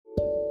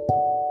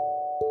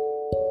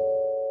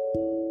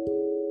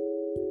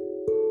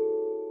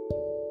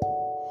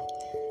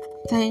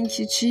Thank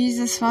you,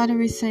 Jesus. Father,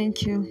 we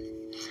thank you.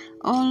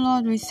 Oh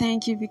Lord, we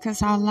thank you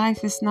because our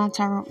life is not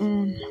our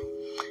own.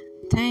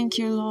 Thank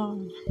you,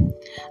 Lord.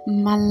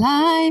 My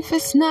life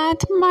is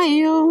not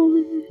my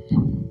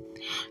own.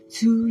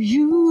 To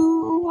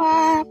you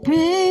I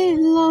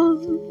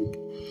belong.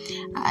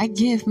 I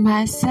give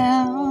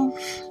myself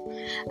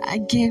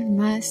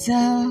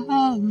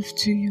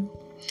to you.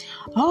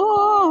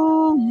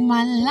 Oh,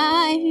 my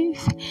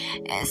life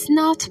is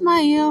not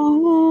my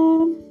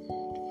own.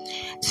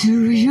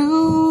 To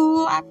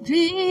you I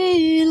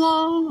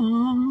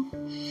belong.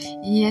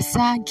 Yes,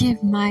 I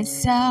give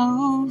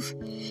myself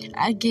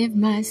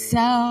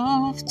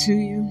to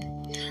you.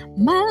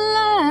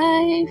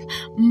 My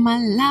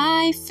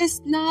life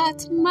is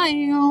not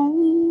my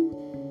own.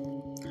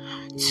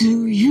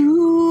 To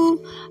you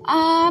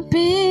I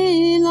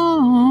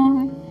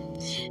belong.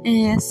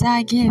 Yes,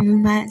 I give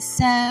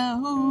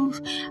myself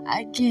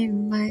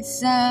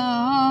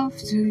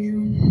to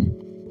you.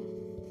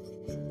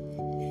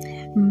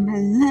 My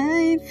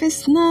life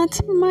is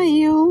not my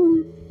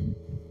own.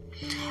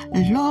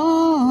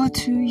 Lord,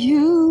 to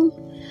you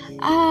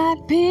I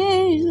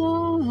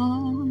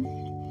belong.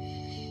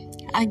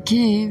 I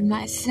give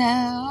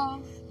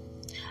myself,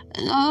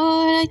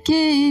 Lord, I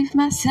give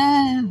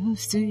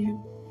myself to you.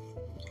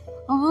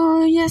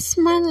 Oh yes,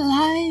 my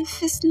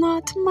life is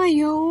not my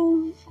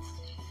own.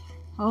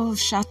 Oh,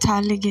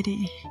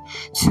 Shataligiri,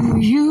 to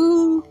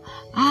you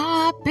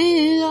I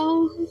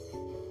belong.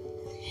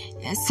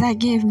 Yes, I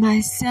give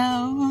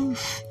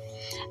myself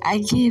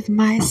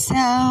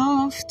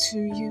to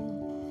you.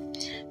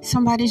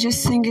 Somebody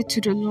just sing it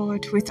to the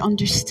Lord with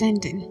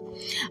understanding.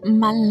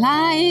 My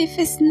life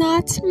is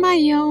not my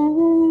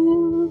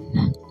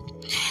own.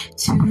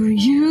 To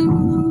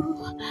you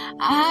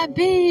I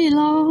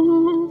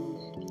belong.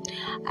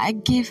 I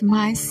give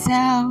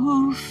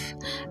myself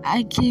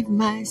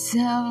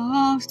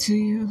to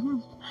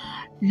you.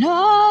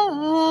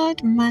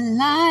 Lord, my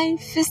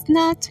life is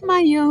not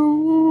my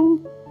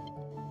own.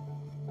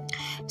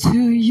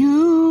 To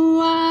you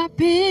I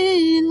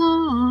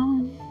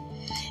belong.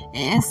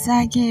 Yes,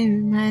 I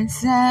give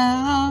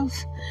myself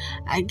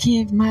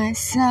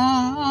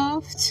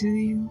to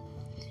you.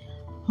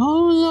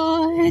 Oh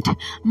Lord,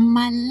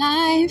 my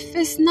life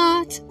is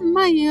not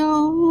my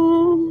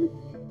own.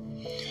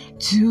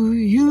 To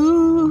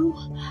you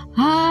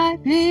I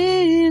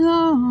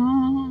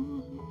belong.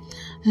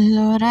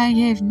 Lord, I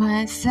give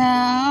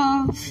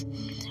myself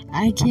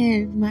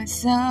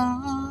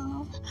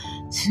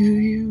to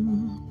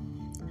you.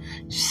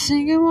 Just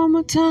sing it one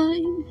more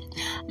time.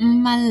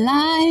 My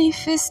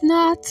life is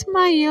not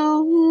my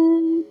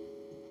own.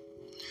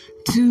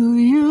 To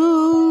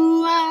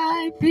you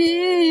I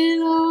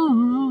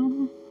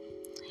belong.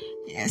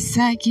 Yes,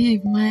 I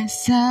give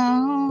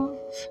myself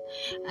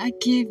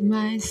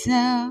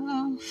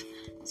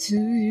to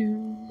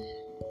you.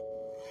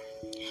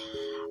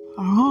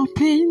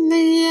 Open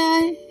the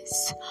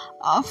eyes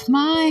of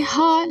my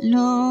heart,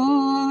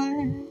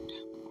 Lord.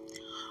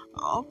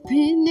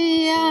 Open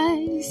the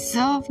eyes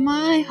of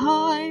my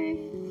heart.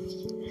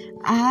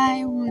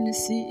 I wanna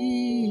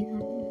see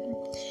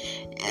you.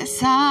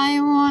 Yes, I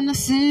wanna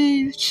see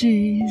you,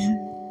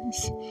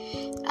 Jesus.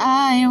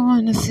 I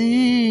wanna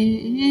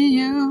see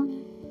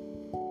you.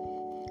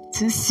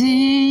 To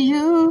see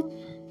you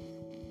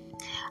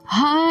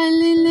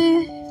highly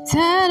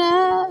lifted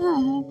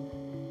up.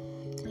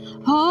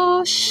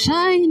 Oh,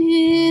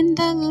 shining in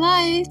the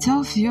light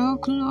of your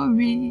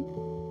glory.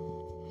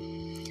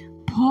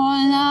 Pour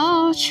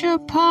out your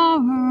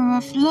power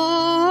of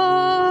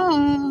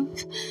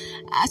love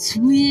as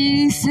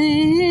we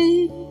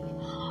sing,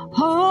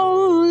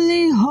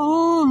 holy,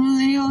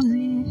 holy,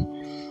 holy,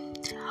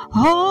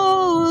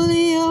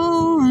 holy,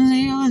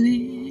 holy,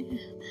 holy.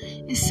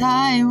 Yes,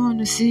 I want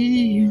to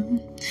see you.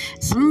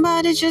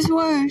 Somebody just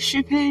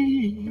worship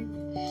him.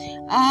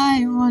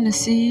 I want to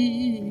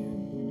see you.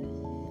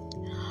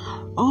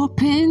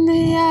 Open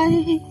the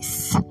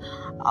eyes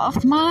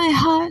of my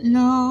heart,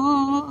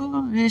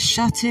 Lord.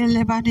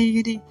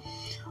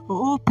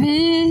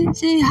 Open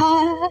the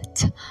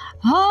heart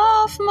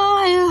of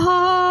my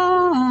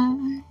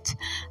heart.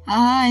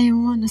 I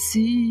want to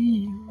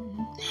see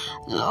you.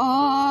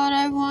 Lord,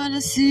 I want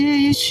to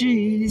see you,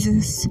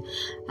 Jesus.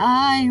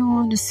 I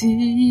want to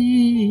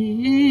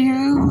see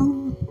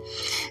you.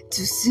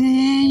 To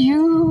see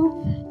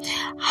you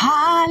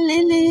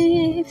highly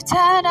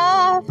lifted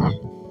up.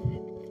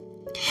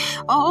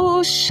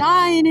 Oh,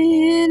 shining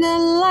in the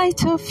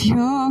light of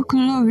your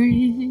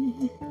glory.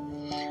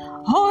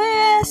 Oh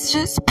yes,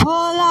 just pour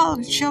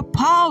out your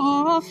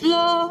power of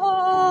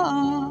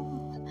love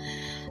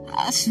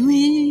as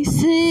we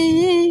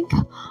sing,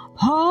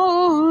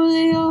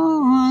 holy,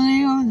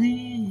 holy,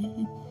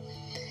 holy.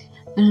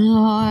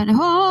 Lord,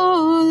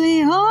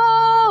 holy,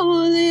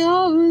 holy,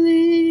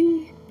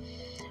 holy,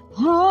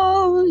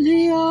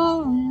 holy,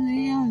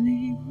 holy,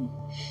 holy.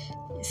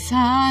 Yes,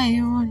 I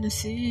want to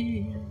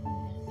see you.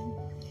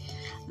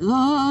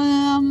 Lord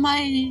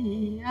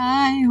Almighty,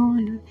 I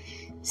want to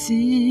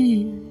see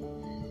you.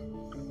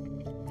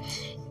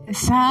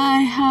 Yes, I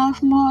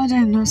have more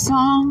than a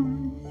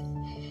song.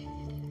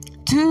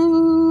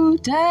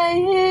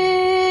 today.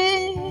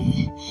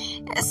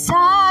 As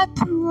I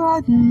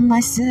brought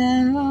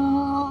myself,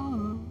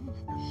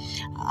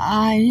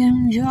 I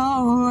am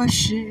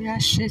yours.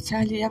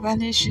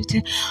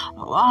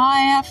 Oh, I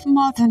have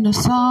more than a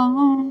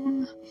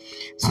song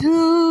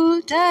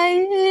today.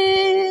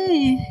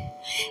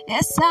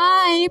 As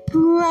I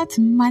brought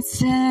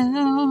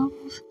myself,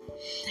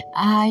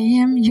 I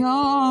am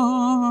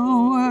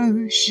your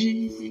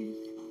worship.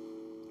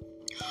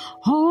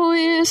 Oh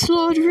yes,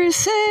 Lord,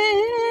 receive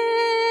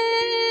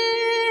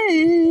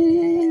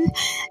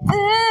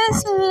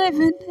this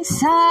living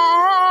sacrifice.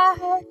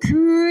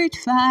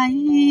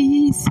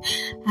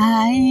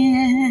 I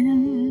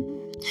am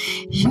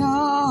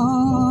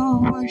your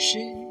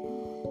worship.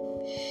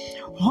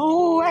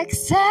 Oh,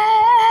 accept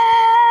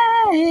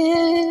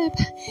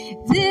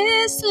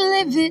this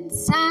living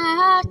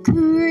sacrifice.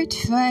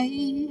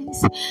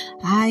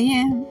 I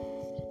am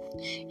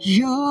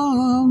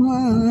your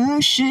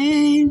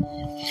worship.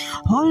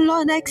 Oh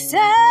Lord,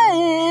 accept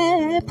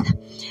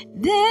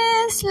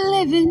this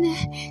living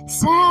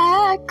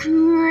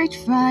sacrifice.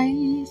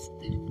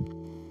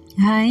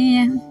 I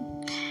am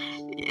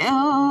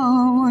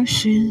your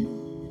worship.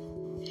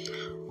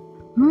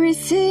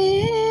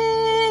 Receive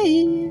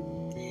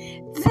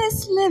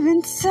this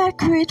living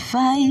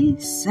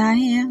sacrifice. I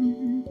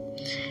am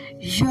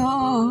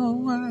your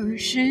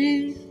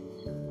worship.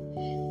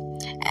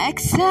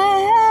 Accept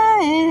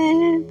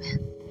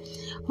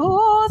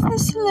oh,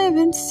 this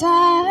living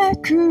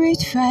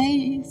sacrifice.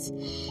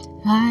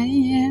 I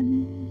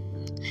am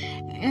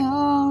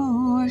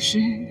your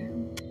worship.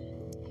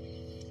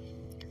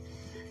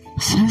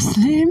 Just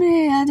leave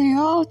me at the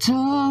altar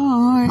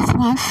with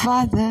my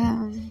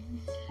Father.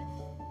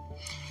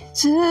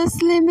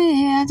 Just leave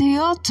me at the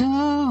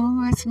altar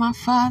with my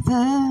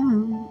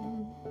Father.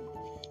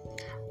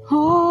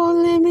 Oh,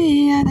 leave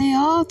me at the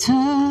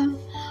altar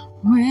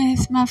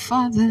with my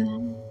Father.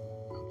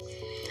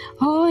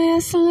 Oh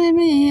yes, leave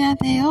me at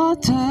the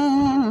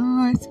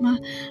altar with my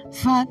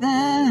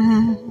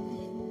Father.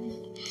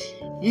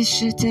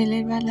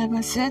 Yeshitele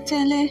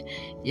balabasetele,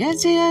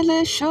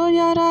 yetiele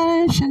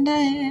shoyara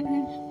shande.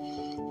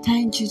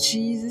 Thank you,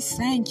 Jesus.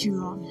 Thank you,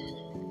 Lord.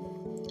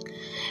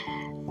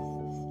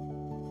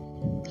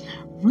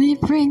 We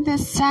bring the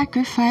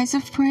sacrifice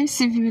of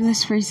praise, if you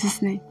let's praise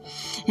His name,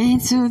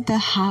 into the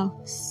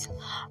house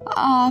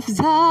of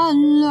the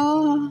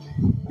Lord.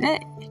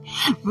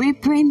 We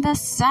bring the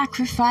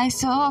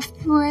sacrifice of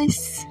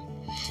praise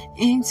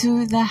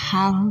into the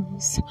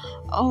house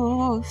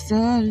of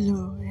the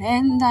Lord,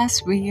 and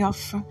as we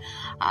offer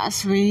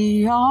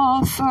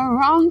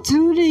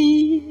unto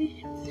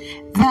Thee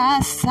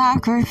the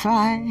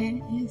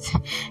sacrifice,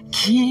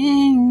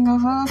 King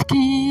of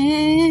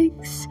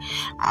Kings,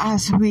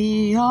 as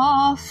we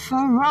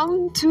offer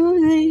unto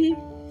Thee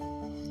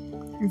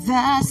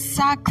the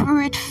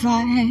sacrifice,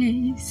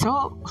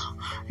 oh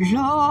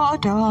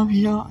Lord of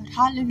Lord,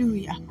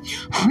 hallelujah.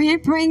 We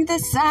bring the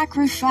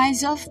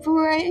sacrifice of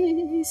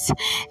praise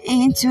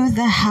into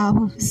the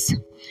house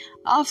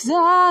of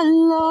the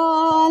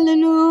Lord,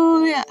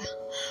 hallelujah.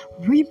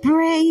 We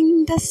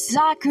bring the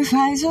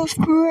sacrifice of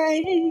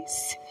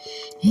praise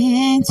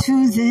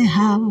into the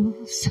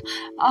house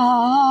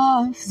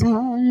of the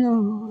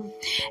Lord,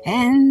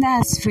 and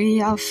as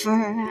we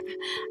offer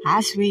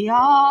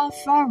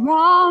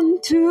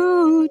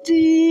unto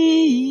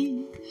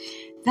Thee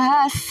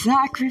the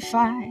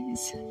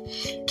sacrifice,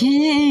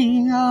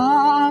 King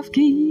of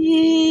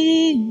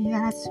Kings,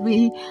 as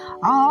we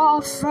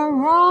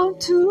offer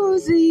unto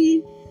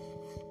Thee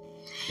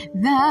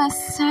the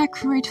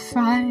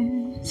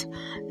sacrifice,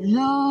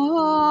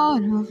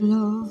 Lord of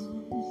Lords.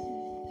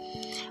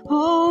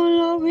 Oh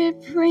Lord, we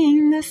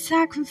bring the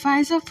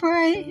sacrifice of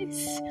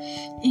praise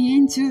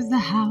into the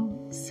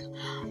house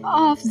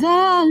of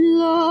the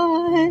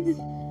Lord.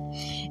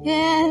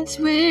 Yes,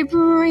 we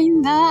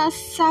bring the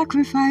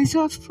sacrifice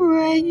of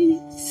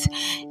praise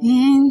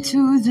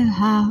into the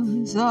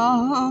house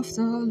of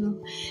the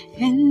Lord.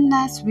 And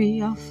as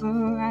we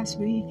offer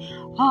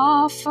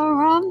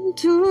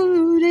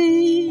unto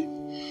Thee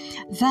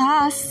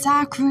the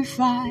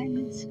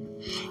sacrifice,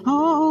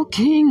 O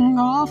King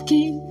of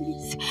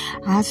Kings,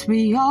 as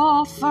we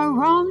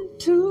offer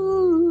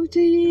unto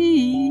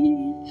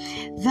Thee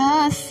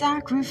the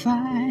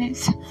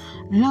sacrifice,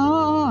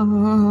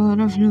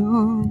 Lord of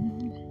Lords.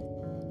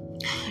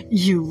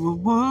 You are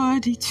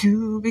worthy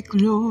to be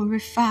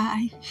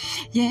glorified.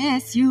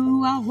 Yes,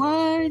 you are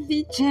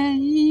worthy,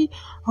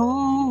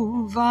 Jehovah.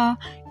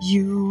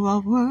 You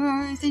are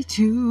worthy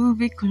to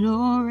be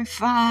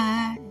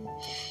glorified.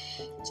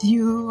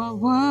 You are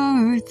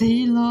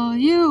worthy, Lord.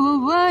 You are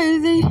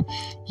worthy.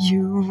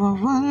 You are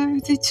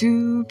worthy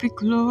to be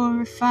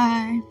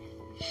glorified.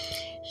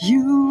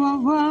 You are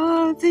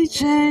worthy,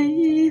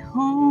 Jehovah.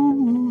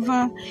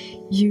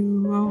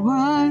 You are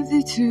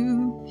worthy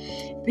to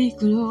be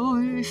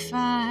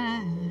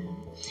glorified.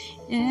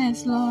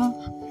 Yes, Lord.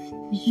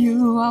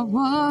 You are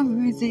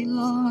worthy,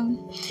 Lord.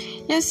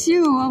 Yes,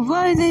 you are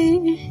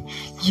worthy.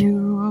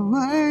 You are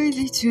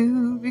worthy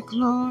to be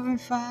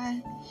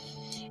glorified.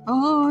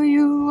 Oh,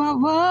 you are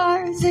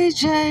worthy,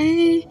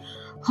 Jehovah.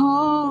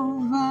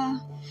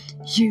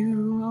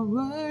 You are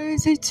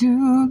worthy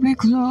to be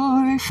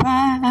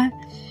glorified.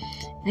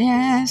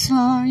 Yes,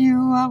 Lord, you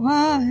are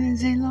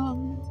worthy,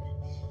 Lord.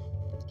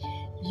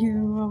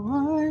 You are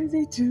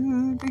worthy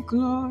to be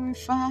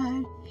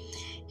glorified.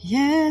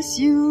 Yes,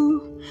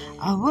 you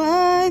are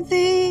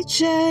worthy,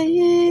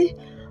 Jehovah.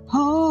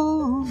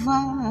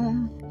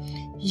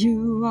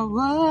 You are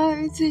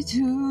worthy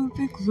to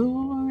be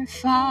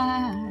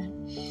glorified.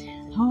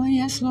 Oh,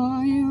 yes,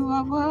 Lord, you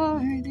are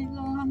worthy,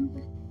 Lord.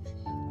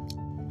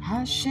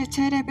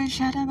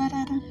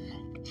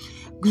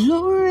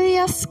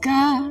 Glorious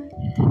God,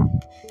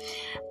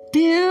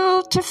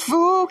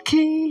 beautiful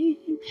King.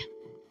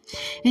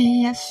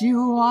 Yes,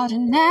 you are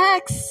an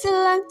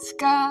excellent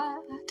God.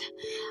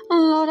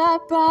 Lord, I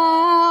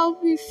bow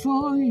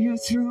before your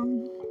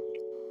throne.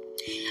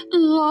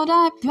 Lord,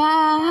 I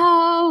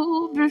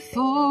bow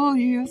before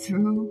your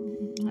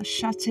throne.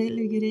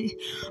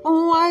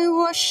 I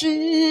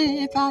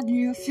worship at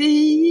your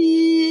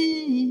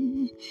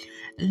feet.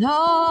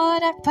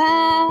 Lord, I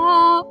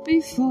bow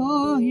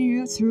before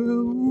your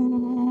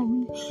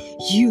throne.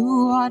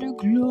 You are the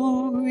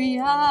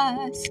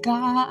glorious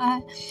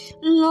God.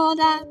 Lord,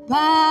 I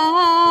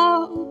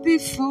bow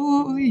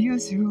before your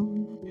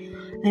throne.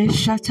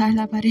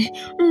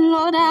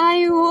 Lord,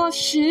 I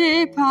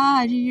worship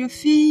at your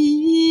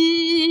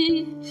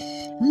feet.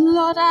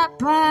 Lord, I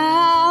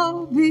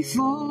bow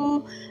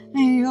before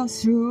your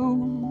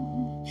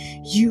throne.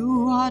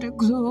 You are the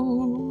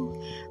glorious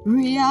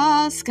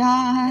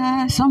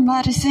God.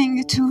 Somebody sing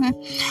it to him.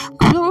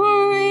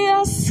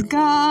 Glorious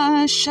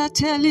God.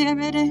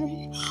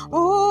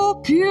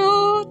 Oh,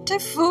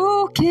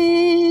 beautiful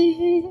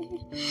King.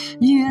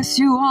 Yes,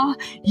 you are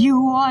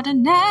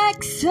an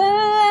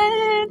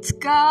excellent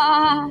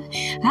God.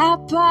 I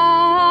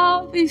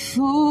bow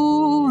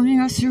before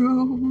your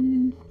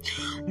throne.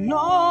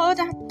 Lord,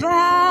 I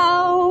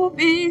bow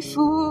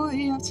before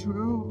your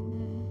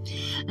throne.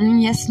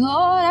 And yes,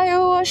 Lord, I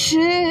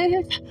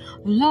worship.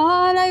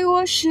 Lord, I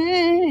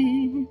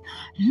worship.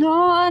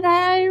 Lord,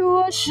 I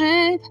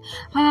worship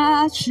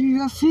at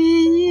your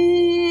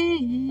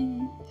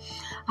feet.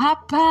 I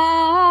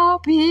bow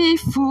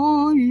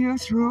before your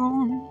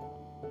throne.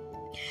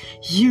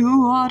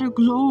 You are the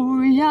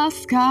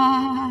glorious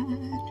God.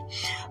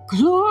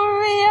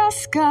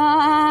 Glorious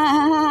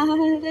God.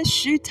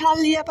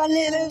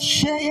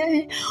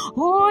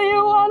 Oh,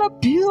 you are a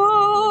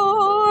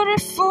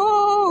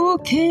beautiful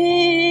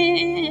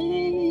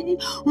King.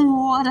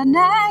 What an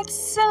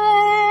excellent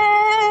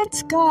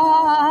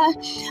God.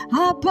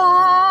 I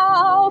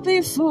bow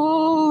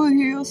before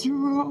your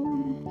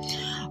throne.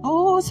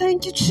 Oh,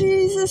 thank you,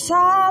 Jesus.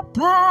 I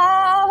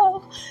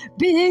bow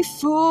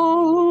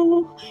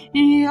before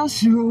your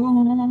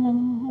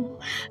throne.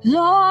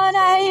 Lord,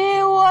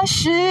 I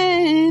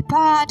worship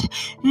at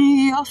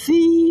your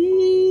feet.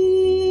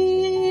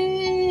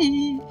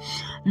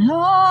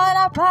 Lord,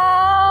 I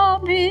bow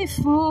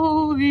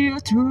before your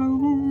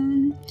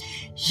throne.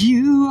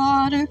 You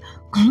are the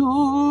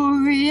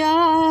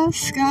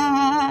glorious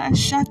God.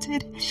 Shout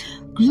it.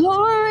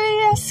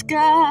 Glorious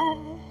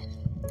God.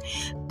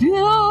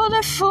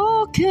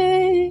 Beautiful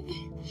King,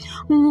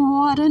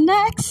 what an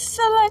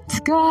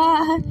excellent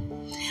God.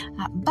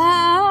 I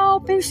bow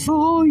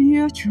before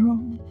your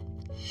throne.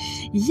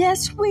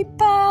 Yes, we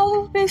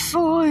bow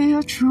before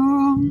your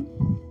throne.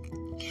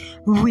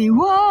 We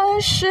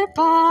worship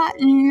at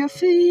your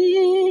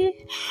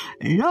feet.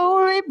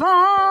 Lord, we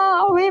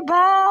bow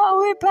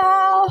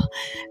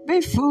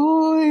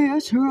before your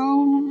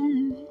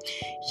throne.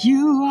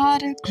 You are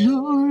the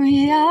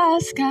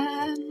glorious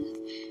God.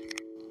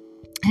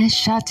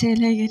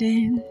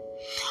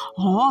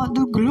 All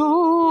the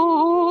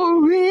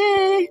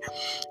glory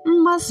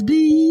must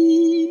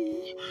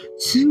be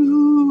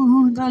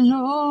to the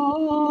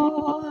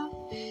Lord,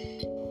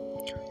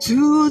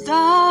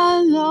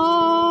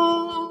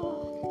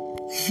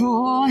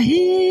 for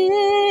He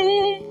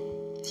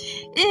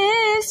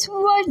is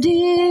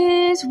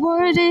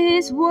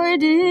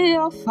worthy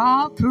of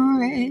our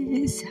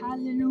praise.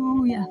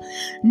 Hallelujah.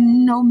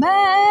 No man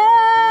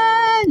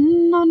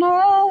on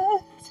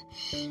earth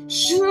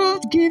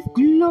should give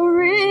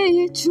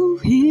glory to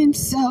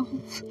himself.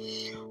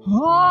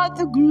 All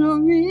the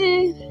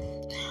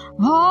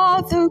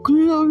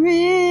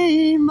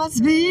glory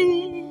must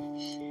be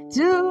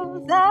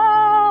to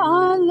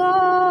the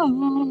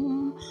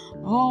Lord.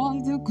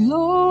 All the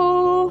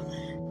glory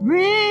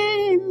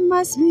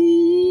must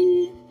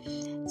be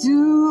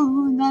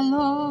to the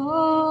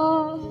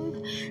Lord,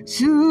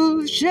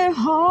 to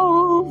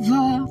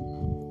Jehovah,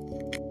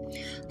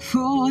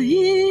 for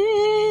He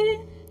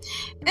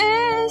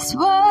is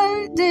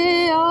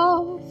worthy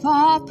of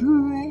our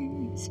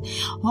praise,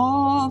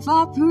 of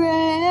our praise.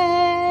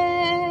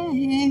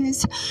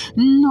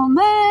 No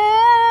man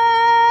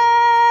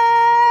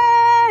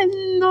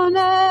on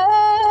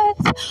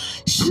earth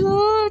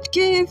should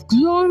give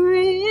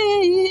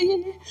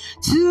glory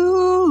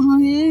to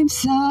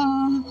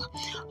himself.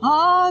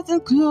 All the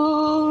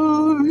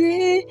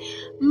glory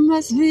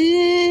must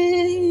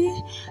be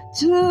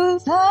to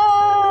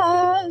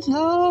the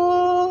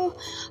Lord.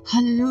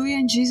 Hallelujah.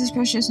 In Jesus'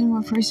 precious name,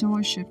 we praise and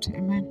worship.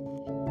 Amen.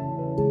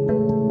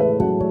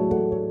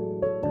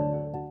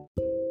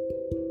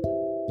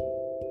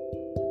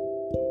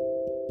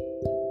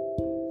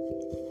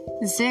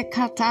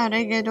 Zekata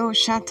regedo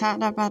shata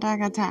da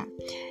baragata.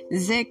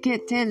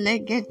 Zekete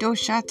legedo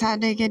shata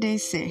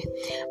legedese.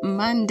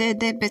 Mande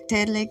de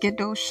bete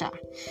legedosha.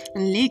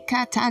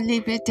 Likata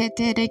libete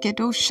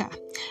regedosha.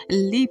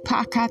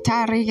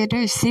 Lipakata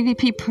regedo.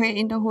 CVP, pray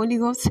in the Holy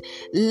Ghost.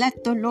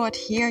 Let the Lord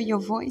hear your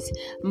voice.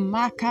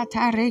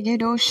 Makata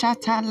regedo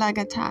shata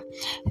lagata.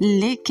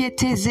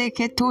 Lekete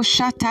zeketo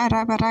shata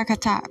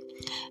rabaragata.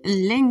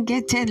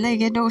 Lengete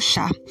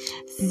legedosha.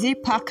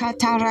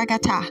 Zipakata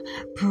ragata.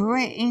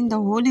 Pray in the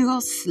Holy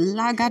Ghost.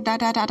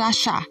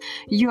 Lagadadadasha.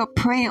 You are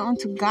praying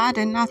unto God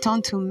and not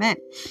unto men.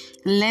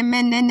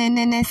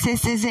 Lemenenene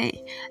seseze.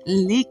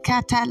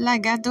 Likata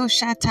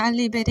lagadosha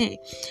talibere.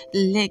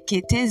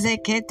 Lekete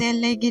zekete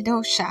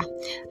legedosha.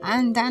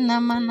 Andana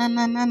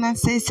mananana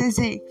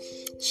seseze.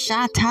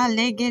 Shata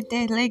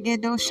legede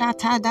legedosha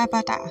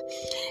dabada.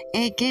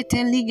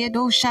 Egete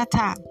legedosha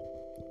ta.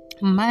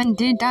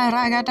 Mandida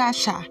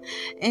ragadasha,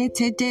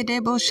 ete de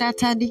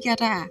boshata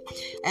digada,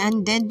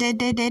 and de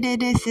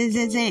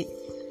sizeze,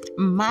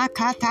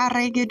 makata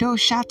regido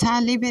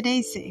shata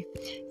libedese.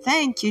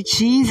 Thank you,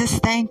 Jesus.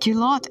 Thank you,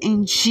 Lord.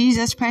 In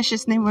Jesus'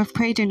 precious name, we've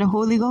prayed in the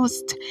Holy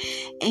Ghost.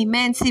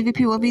 Amen.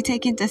 CVP will be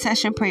taking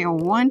intercession prayer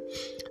 1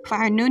 for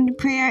our noon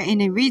prayer,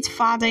 and it reads,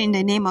 Father, in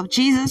the name of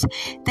Jesus,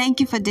 thank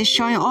you for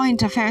destroying all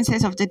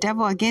interferences of the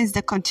devil against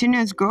the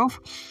continuous growth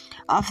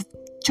of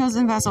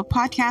Chosen Vessel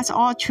podcast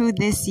all through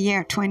this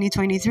year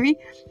 2023.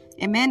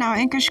 Amen. Our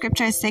anchor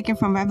scripture is taken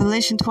from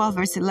Revelation 12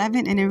 verse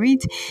 11, and it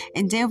reads,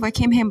 and they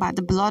overcame him by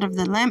the blood of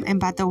the Lamb and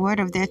by the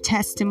word of their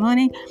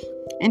testimony,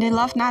 and they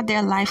loved not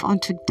their life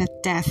unto the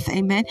death.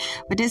 Amen.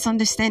 With this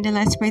understanding,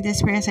 let's pray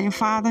this prayer, saying,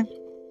 Father,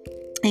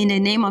 in the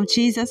name of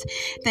Jesus,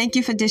 thank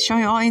you for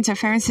destroying all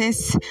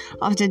interferences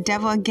of the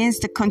devil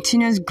against the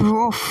continuous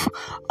growth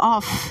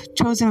of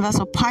Chosen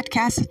Vessel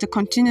podcast, the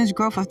continuous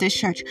growth of this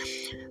church.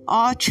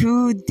 All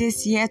through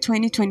this year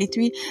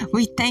 2023,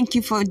 we thank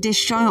you for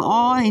destroying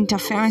all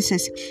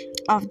interferences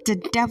of the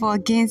devil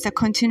against the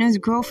continuous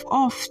growth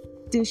of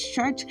this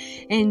church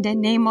in the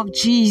name of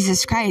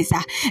Jesus Christ.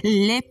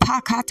 We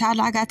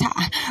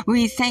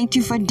thank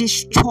you for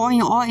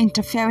destroying all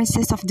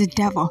interferences of the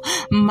devil.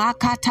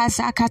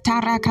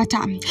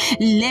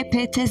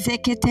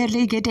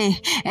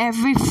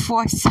 Every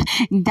force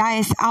that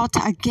is out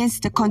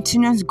against the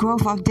continuous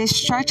growth of this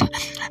church,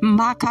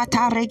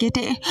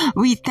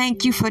 we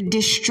thank you for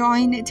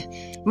destroying it.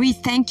 We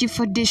thank you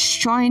for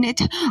destroying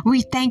it.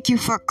 We thank you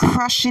for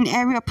crushing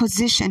every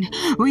opposition.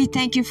 We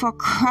thank you for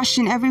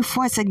crushing every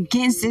force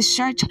against this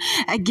church,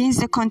 against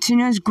the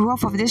continuous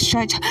growth of this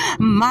church.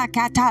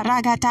 Makata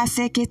ragata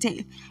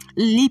sekete.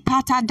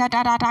 Lipata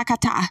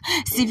dadadakata.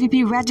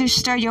 CVP,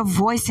 register your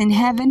voice in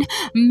heaven.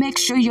 Make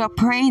sure you're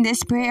praying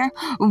this prayer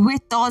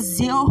with all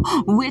zeal,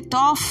 with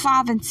all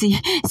fervency.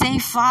 Say,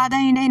 Father,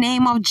 in the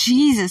name of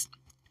Jesus,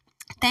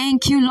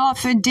 thank you, Lord,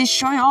 for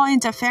destroying all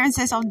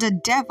interferences of the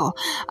devil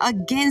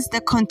against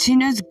the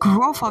continuous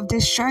growth of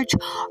this church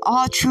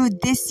all through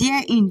this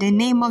year in the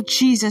name of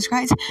Jesus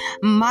Christ.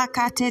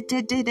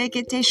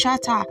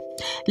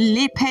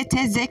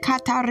 Lipete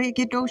zekata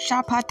regedo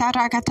shapata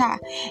ragata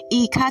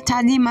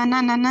ikata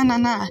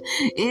limanana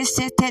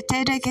isete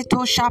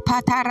regedo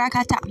shapata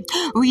ragata.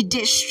 We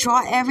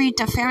destroy every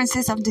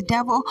interferences of the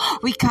devil.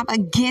 We come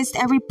against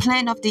every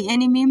plan of the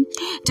enemy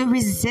to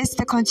resist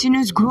the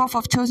continuous growth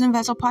of Chosen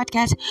Vessel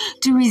podcast,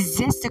 to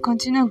resist the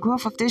continuous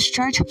growth of this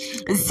church.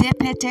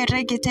 Zepete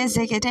regete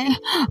zegete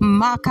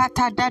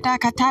makata dada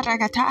kata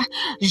ragata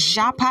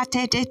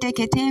japate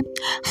dekete.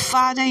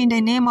 Father, in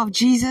the name of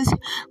Jesus,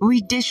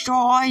 we destroy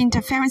all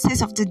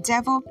interferences of the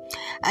devil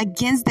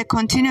against the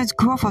continuous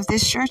growth of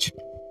this church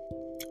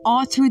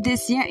all through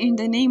this year in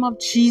the name of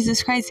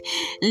Jesus Christ.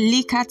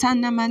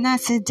 Likatana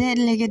manase de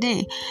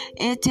legede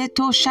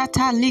eteto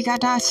shata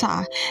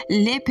ligadasa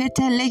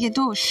lepete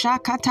legedo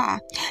shakata.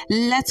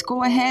 Let's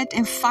go ahead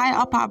and fire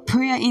up our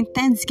prayer in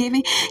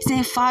thanksgiving.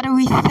 Say, Father,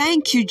 we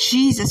thank you,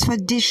 Jesus, for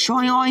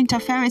destroying all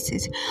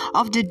interferences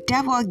of the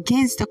devil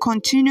against the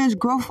continuous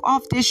growth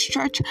of this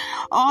church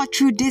all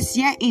through this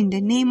year in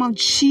the name of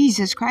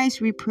Jesus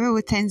Christ. We pray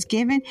with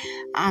thanksgiving.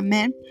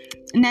 Amen.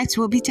 Next,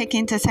 we'll be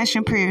taking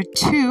intercession prayer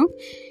 2.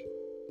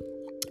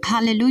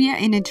 Hallelujah.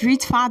 And it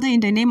reads, Father,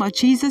 in the name of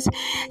Jesus,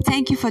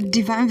 thank you for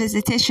divine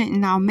visitation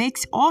in our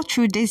midst all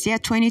through this year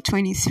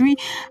 2023,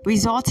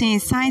 resulting in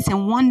signs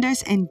and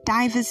wonders and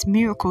diverse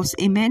miracles.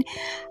 Amen.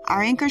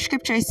 Our anchor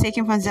scripture is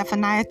taken from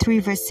Zephaniah 3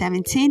 verse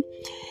 17.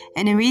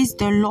 And it reads,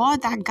 the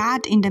Lord that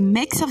God in the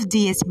midst of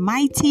thee is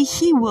mighty.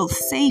 He will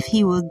save.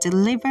 He will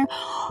deliver.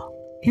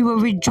 He will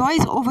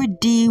rejoice over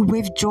thee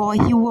with joy.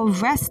 He will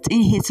rest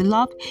in his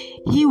love.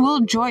 He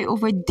will joy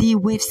over thee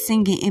with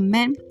singing.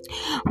 Amen.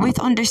 With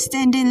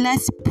understanding,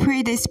 let's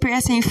pray this prayer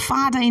saying,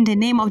 Father, in the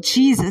name of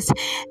Jesus,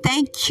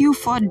 thank you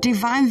for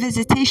divine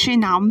visitation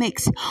in our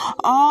midst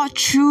all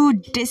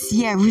through this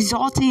year,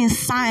 resulting in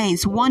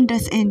signs,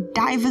 wonders, and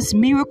diverse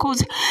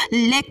miracles.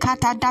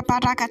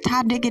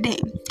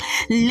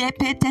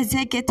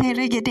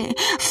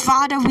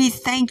 Father, we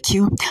thank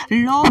you.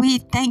 Lord, we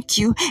thank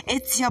you.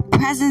 It's your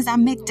presence that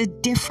makes the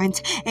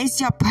difference. It's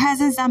your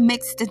presence that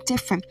makes the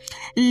difference.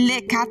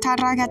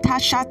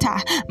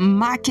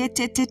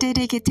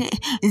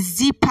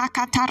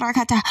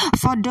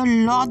 For the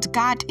Lord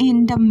God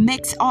in the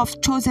mix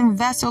of Chosen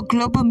Vessel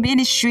Global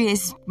Ministry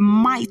is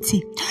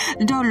mighty.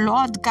 The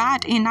Lord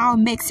God in our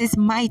mix is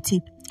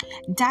mighty.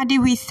 Daddy,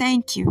 we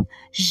thank you.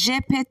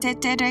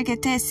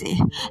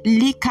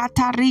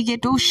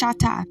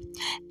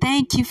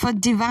 Thank you for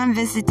divine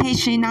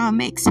visitation in our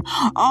mix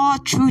all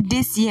through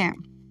this year,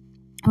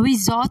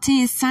 resulting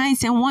in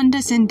signs and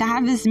wonders and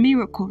diverse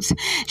miracles.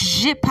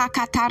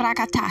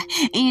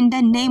 In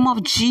the name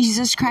of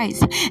Jesus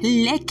Christ.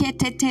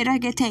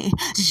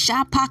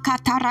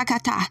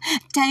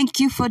 Thank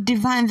you for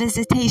divine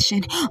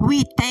visitation.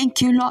 We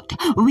thank you, Lord.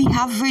 We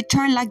have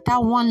returned like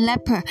that one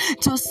leper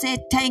to say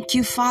thank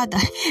you, Father.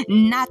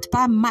 Not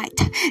by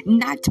might,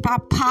 not by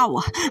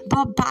power,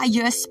 but by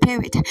your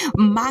spirit.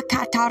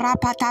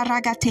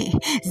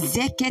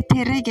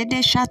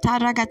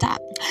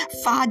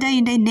 Father,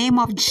 in the name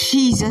of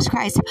Jesus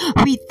Christ,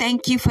 we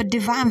thank you for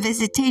divine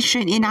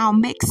visitation in our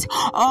mix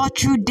all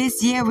through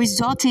this year,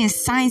 resulting in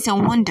signs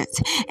and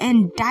wonders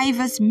and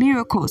diverse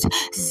miracles.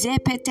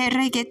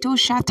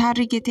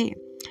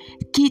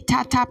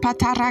 Kitata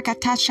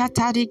pataragata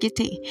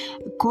shatarigete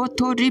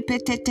koto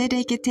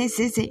ripetetegete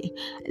zeze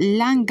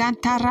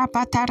langantara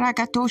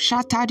pataragato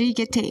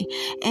shatarigete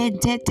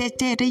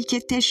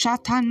edeteterigete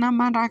shatana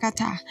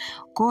maragata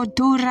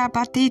kodura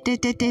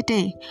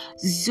batete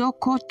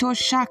zokoto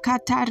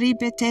shakata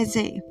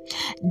ribeteze.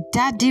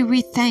 Daddy,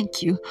 we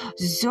thank you.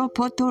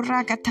 Zopoto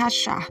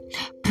ragatasha.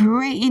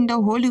 Pray in the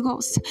Holy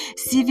Ghost.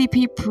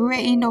 CVP,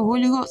 pray in the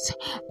Holy Ghost.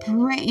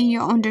 Pray in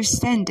your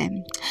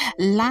understanding.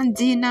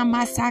 Landina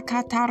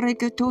masakata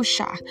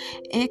regetosha.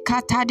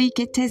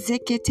 Ekatarikete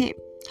zekete.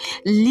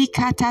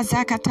 Likata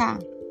zakata.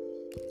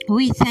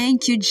 We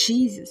thank you,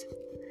 Jesus.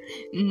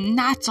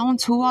 Not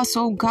unto us,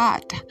 O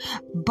God,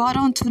 but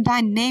unto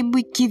thy name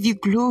we give you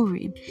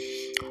glory.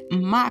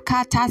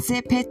 Makata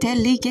zepete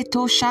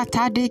ligeto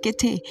shata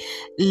degete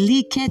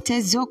likete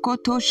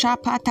zokoto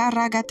shapata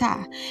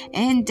ragata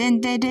and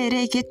then de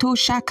regeto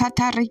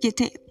shakata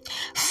regete.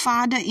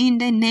 Father, in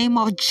the name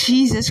of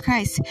Jesus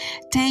Christ,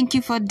 thank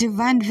you for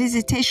divine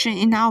visitation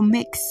in our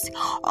mix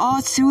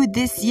all through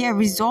this year,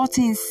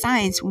 resulting in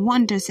signs,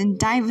 wonders, and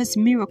diverse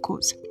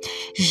miracles.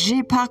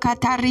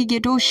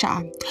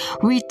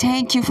 We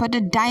thank you for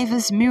the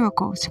diverse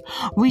miracles.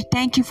 We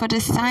thank you for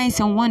the signs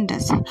and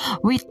wonders.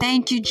 We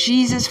thank you,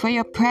 Jesus, for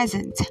your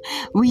presence.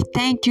 We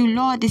thank you,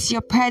 Lord. It's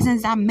your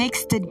presence that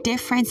makes the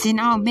difference in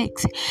our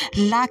mix.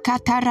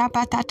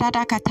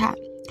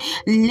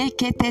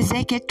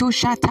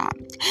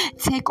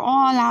 Take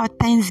all our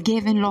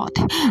thanksgiving, Lord.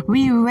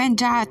 We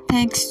render our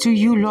thanks to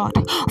you, Lord,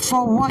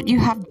 for what you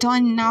have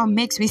done in our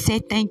mix. We say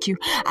thank you.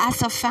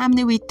 As a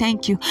family, we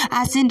thank you.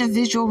 As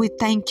individual, we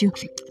thank you.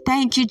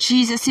 Thank you,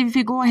 Jesus. If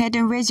you go ahead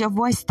and raise your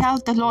voice, tell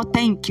the Lord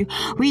thank you.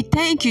 We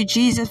thank you,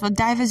 Jesus, for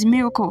diverse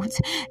miracles,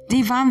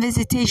 divine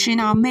visitation in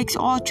our mix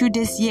all through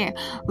this year,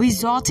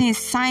 resulting in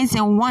signs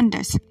and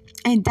wonders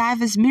and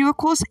diverse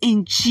miracles.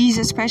 In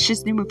Jesus'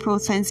 precious name we pray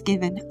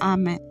thanksgiving.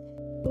 Amen.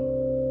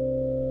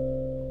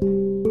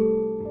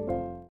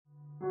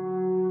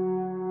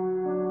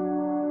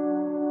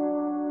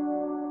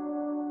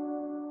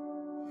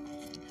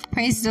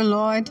 Praise the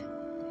Lord.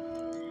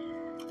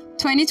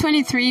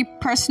 2023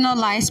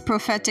 personalized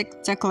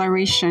prophetic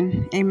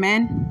declaration.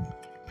 Amen.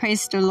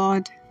 Praise the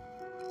Lord.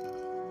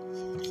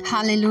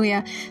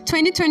 Hallelujah.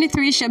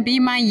 2023 shall be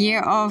my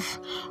year of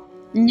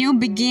new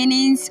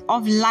beginnings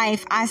of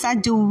life as I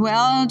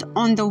dwelled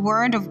on the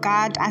word of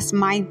God as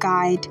my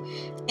guide.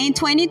 In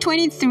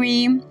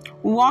 2023,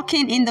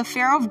 walking in the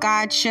fear of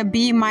God shall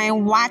be my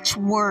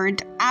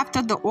watchword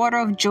after the order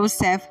of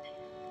Joseph,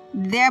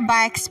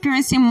 thereby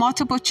experiencing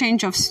multiple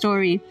change of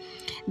story.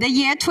 The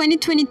year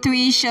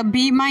 2023 shall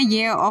be my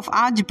year of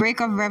outbreak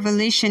of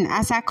revelation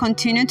as I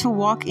continue to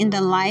walk in the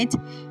light.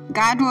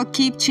 God will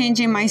keep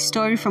changing my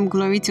story from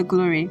glory to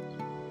glory.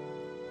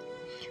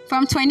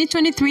 From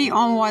 2023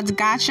 onwards,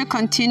 God shall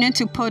continue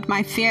to put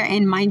my fear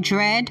and my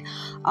dread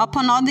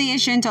upon all the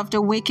agents of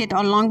the wicked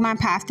along my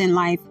path in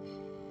life.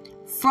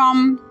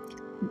 From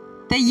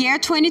the year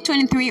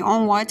 2023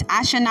 onwards,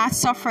 I shall not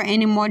suffer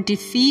any more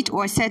defeat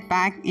or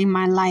setback in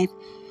my life.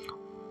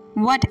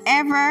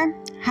 Whatever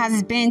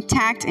has been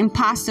tagged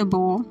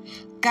impossible,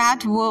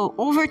 God will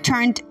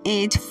overturn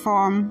it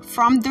from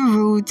the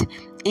root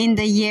in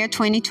the year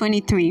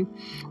 2023.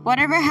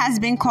 Whatever has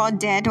been called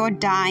dead or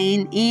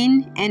dying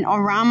in and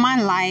around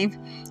my life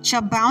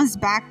shall bounce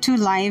back to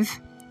life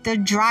the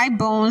dry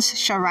bones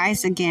shall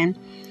rise again.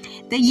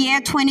 The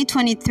year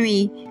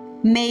 2023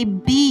 may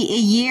be a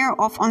year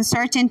of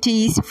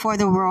uncertainties for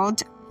the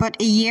world, but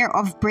a year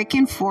of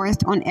breaking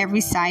forth on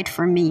every side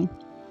for me.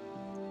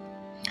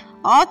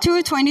 All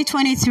through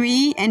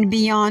 2023 and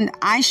beyond,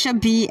 I shall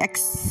be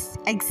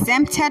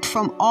exempted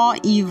from all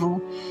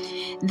evil.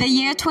 The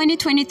year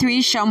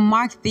 2023 shall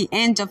mark the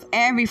end of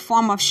every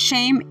form of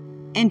shame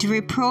and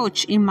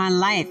reproach in my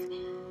life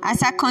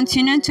as I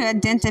continue to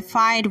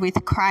identify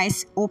with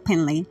Christ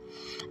openly.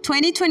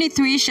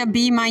 2023 shall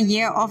be my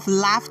year of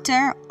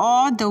laughter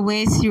all the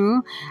way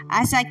through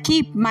as I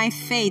keep my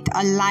faith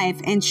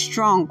alive and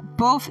strong,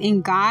 both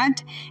in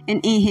God and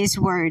in His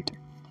Word.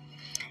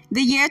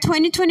 The year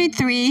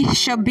 2023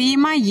 shall be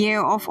my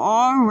year of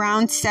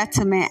all-round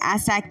settlement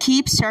as I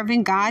keep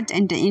serving God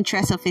and the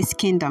interests of His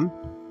kingdom.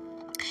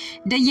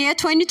 The year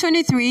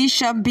 2023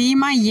 shall be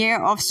my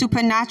year of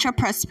supernatural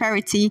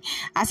prosperity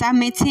as I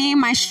maintain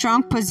my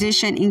strong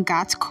position in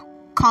God's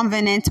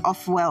covenant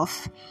of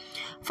wealth.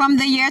 From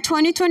the year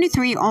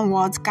 2023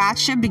 onwards, God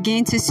shall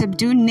begin to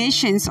subdue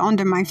nations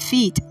under my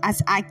feet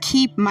as I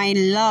keep my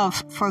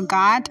love for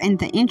God and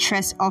the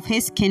interests of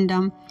His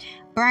kingdom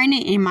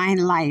burning in my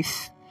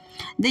life.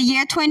 The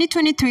year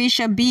 2023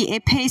 shall be a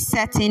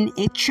pace-setting,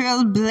 a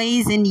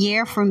trailblazing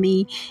year for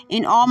me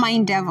in all my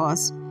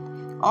endeavors.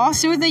 All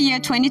through the year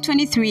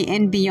 2023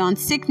 and beyond,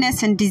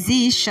 sickness and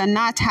disease shall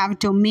not have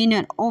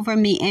dominion over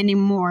me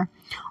anymore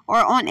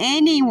or on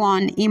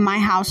anyone in my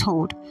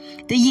household.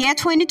 The year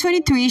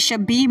 2023 shall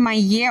be my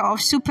year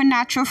of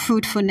supernatural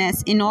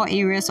fruitfulness in all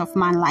areas of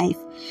my life.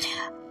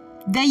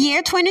 The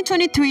year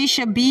 2023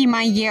 shall be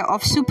my year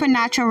of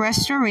supernatural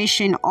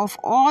restoration of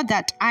all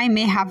that I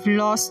may have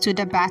lost to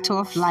the battle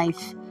of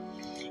life.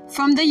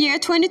 From the year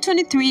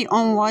 2023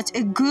 onwards,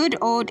 a good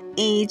old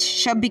age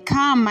shall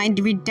become my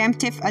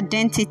redemptive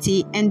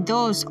identity and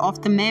those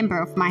of the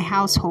member of my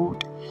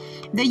household.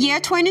 The year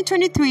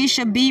 2023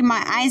 shall be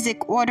my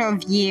Isaac order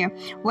of year,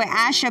 where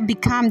I shall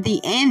become the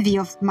envy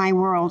of my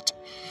world.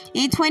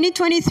 In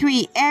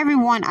 2023,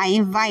 everyone I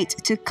invite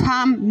to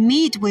come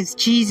meet with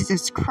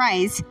Jesus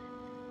Christ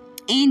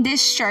in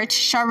this church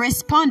shall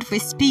respond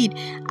with speed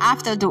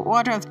after the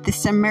order of the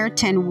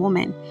Samaritan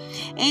woman.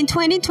 In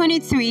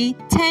 2023,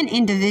 10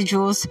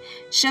 individuals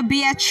shall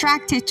be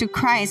attracted to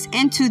Christ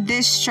and to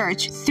this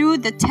church through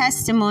the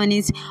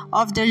testimonies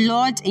of the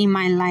Lord in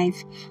my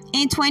life.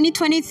 In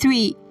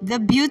 2023, the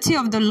beauty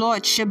of the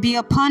Lord shall be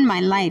upon my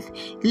life,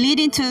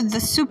 leading to the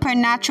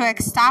supernatural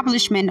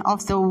establishment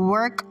of the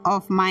work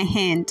of my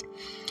hand.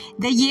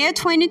 The year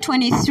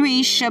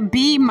 2023 shall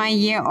be my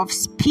year of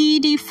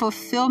speedy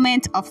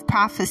fulfillment of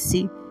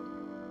prophecy.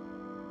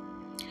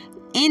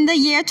 In the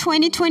year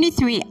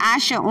 2023, I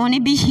shall only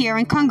be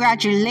hearing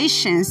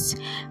congratulations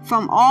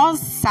from all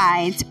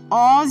sides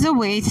all the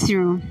way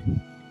through.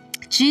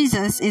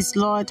 Jesus is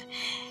Lord.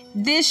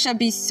 This shall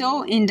be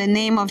so in the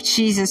name of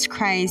Jesus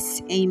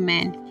Christ.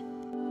 Amen.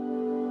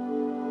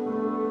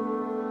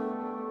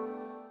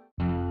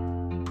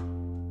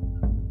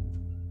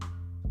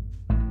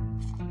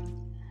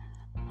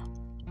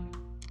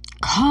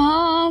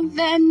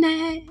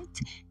 Covenant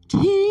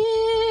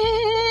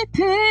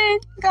keeping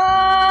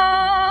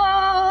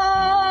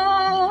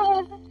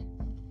God,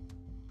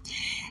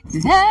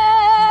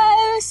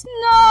 there's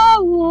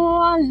no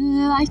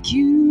one like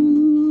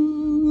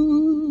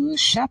you.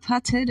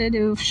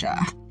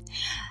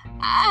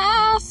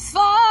 I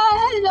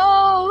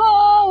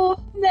follow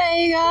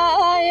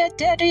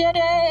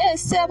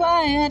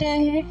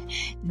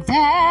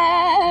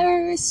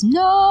there is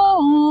no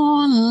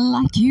one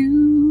like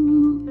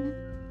you.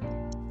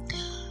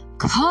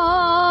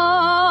 Covenant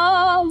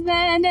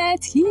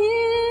keeping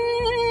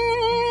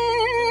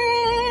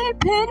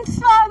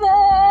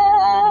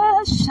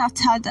Father,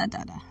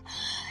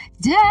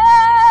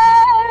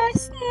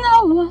 there's no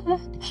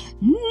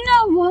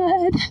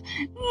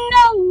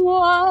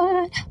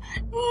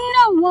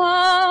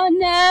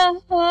one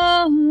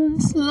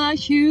else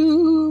like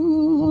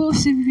you.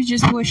 So if we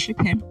just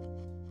worship Him.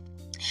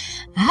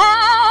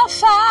 I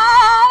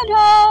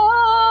follow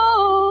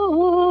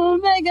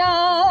my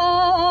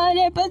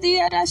God, but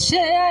the other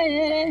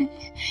say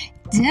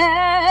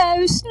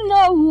there's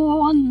no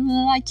one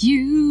like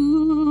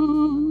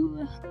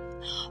you.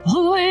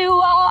 Who you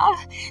are,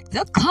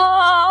 the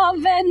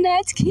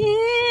covenant keeping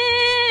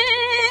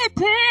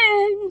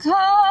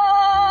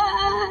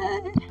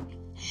God.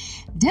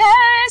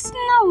 There's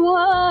no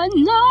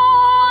one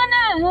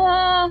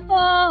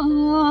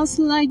else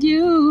like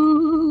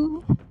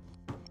you.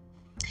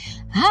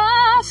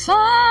 I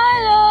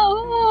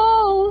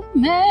follow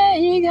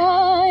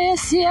Mega,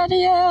 yes,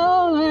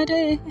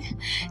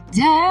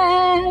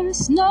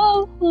 there's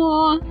no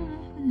one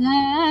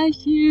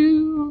like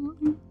you.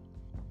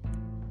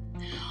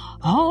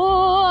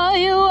 Oh,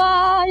 you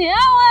are Yahweh,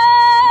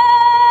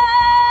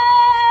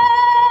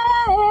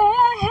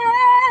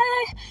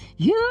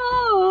 you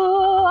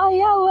are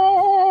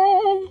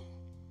Yahweh,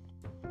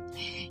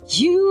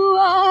 you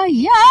are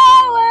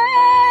Yahweh.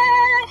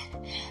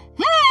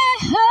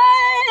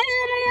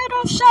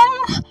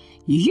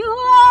 You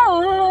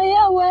are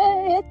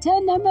Yahweh, You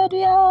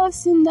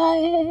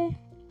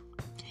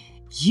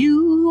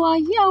are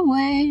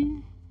Yahweh,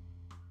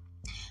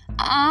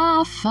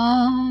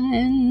 Alpha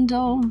and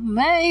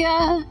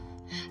Omega.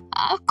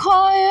 I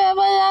call you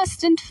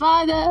everlasting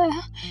Father.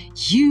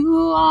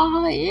 You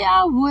are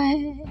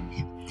Yahweh,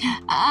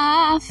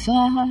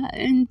 Alpha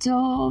and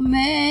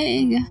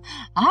Omega.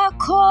 I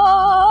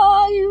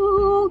call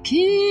you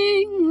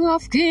King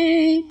of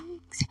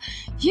Kings.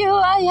 You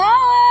are Yahweh.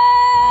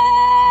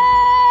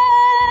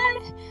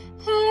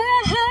 You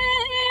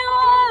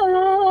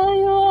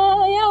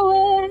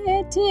are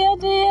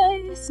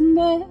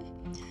Yahweh.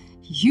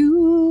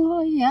 You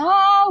are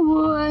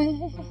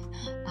Yahweh,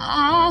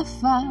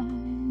 Alpha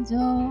and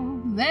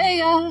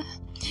Omega.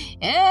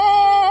 You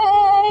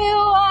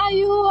are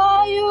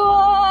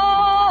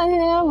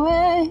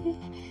Yahweh.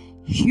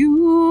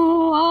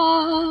 You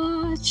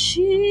are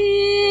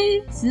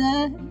Jesus,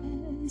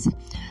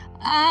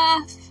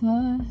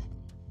 Alpha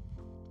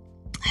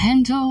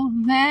and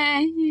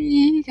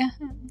Omega.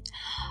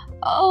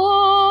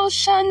 Oh,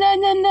 Shandai,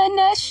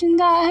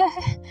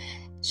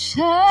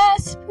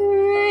 just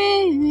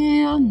breathe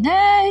your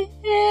name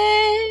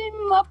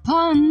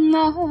upon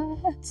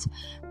us.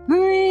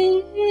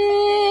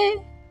 Breathe.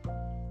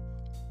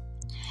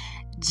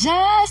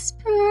 Just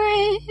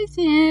breathe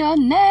your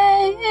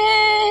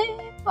name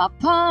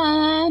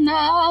upon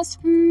us.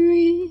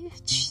 Breathe,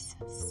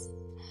 Jesus.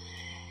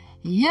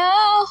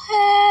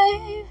 Yahweh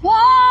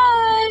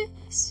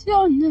is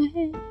your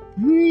name.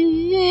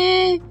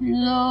 Breathe,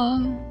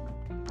 Lord.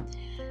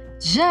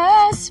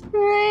 Just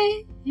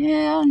breathe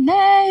your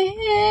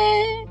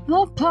name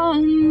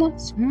upon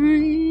us.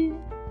 Breathe.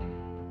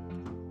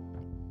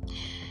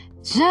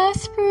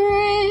 Just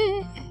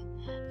breathe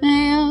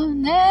your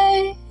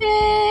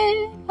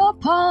name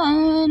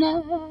upon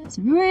us.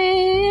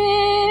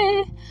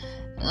 Breathe.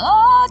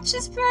 Lord,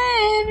 just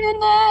breathe your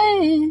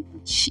name,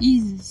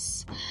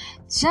 Jesus.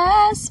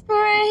 Just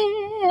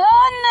breathe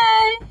your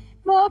name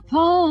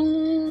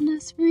upon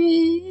us.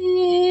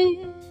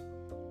 Breathe.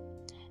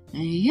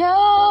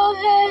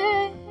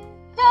 Yahweh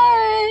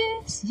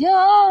is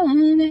your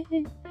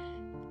name.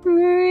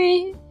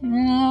 Breathe,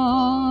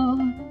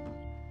 Lord.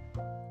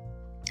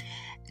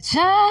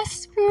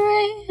 Just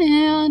breathe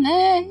your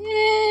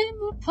name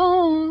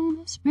upon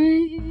us.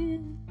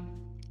 Breathe.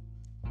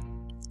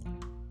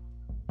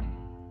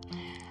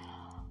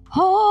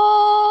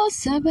 Oh,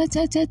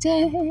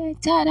 sabatete,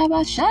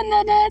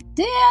 tarabashana,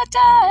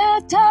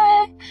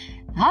 tiata,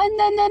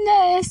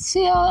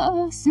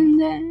 ananesios, and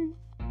then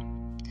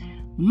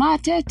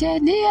Matete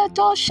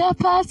diato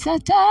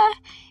shapasata,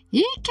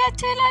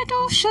 iketele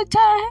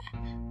dushata,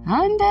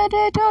 and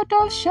the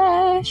dodo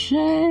shashe.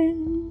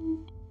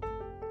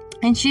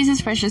 In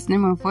Jesus' precious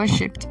name we've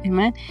worshipped.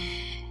 Amen.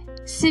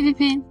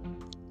 CVP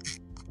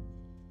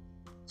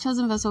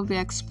Chosen Vessel will be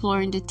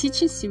exploring the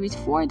teaching series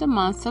for the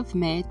month of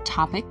May.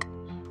 Topic: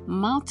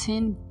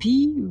 Mountain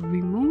be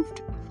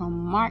removed,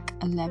 from Mark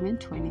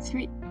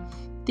 11:23.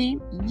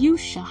 Theme: You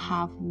shall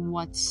have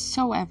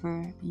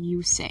whatsoever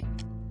you say.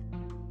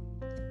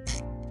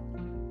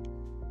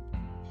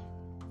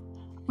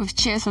 With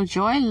cheers of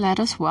joy, let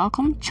us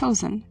welcome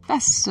Chosen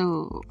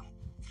Vessel.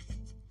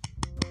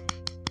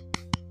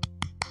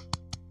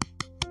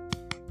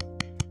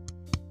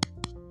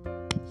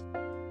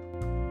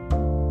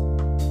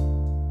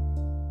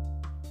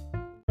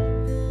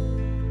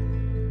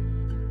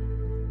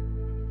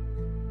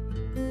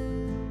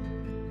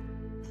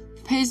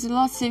 Praise the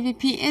Lord.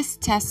 CVP is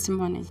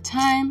testimony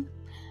time.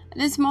 At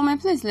this moment,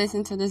 please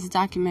listen to this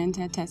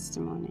documented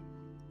testimony.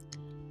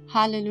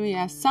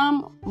 Hallelujah.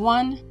 Psalm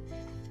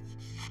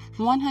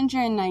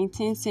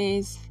 119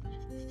 says,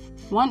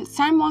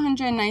 Psalm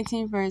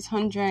 119 verse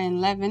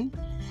 111,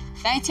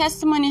 Thy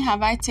testimony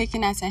have I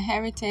taken as a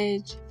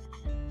heritage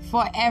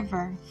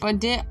forever, for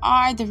they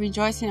are the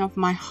rejoicing of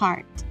my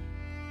heart.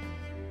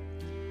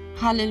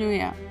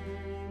 Hallelujah.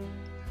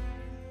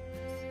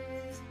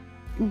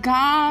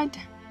 God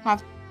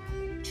have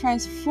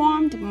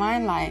transformed my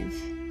life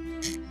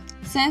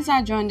since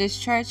I joined this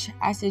church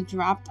as it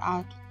dropped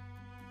out.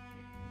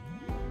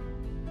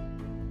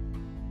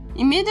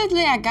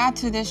 Immediately I got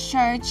to this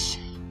church,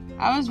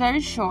 I was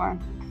very sure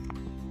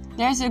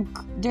there's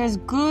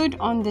good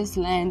on this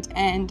land,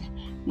 and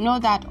know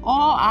that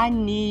all I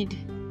need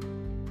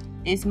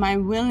is my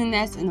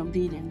willingness and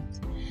obedience.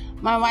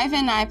 My wife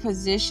and I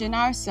positioned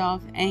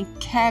ourselves and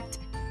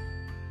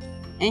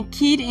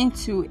keyed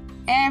into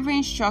every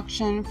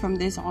instruction from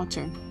this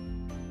altar,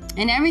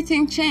 and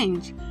everything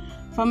changed.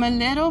 From a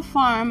little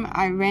farm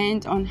I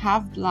ran on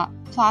half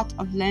plot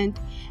of land,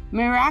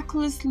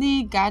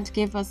 miraculously God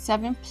gave us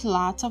 7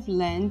 plots of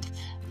land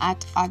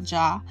at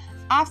Aja.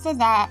 After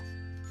that,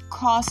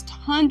 cost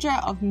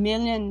hundreds of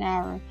million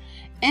naira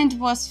and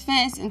was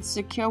fenced and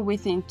secure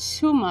within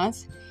 2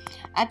 months.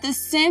 At the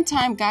same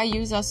time, God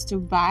used us to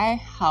buy a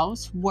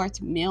house worth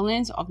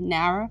millions of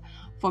naira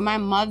for my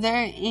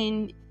mother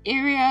in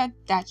area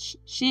that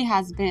she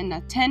has been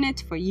a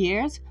tenant for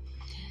years.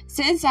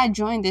 Since I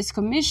joined this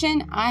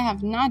commission, I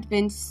have not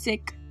been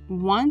sick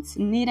once,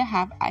 neither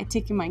have I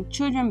taken my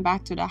children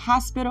back to the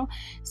hospital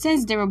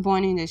since they were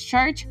born in this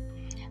church.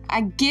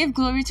 I give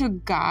glory to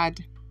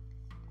God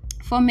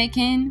for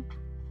making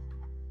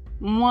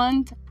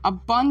one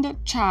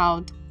abundant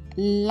child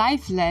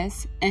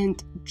lifeless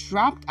and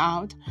dropped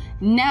out,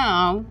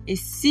 now a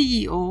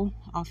CEO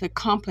of a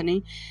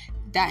company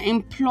that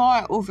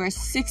employ over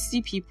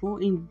 60 people.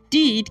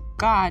 Indeed,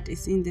 God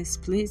is in this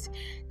place.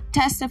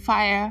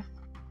 Testifier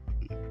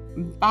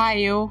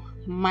Bio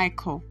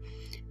Michael.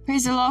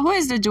 Praise the Lord. Who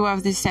is the doer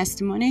of this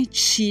testimony?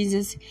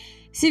 Jesus.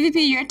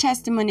 CVP, your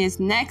testimony is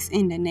next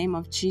in the name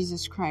of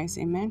Jesus Christ.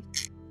 Amen.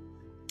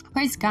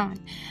 Praise God.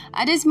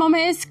 At this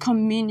moment, it's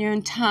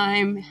communion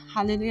time.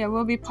 Hallelujah.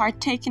 We'll be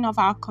partaking of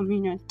our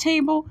communion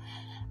table.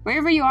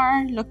 Wherever you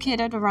are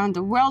located around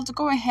the world,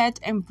 go ahead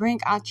and bring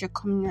out your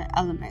communion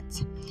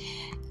elements.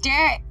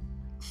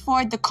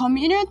 Therefore, the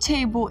communion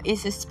table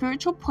is a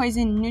spiritual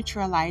poison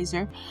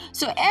neutralizer.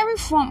 So every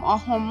form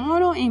of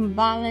hormonal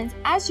imbalance,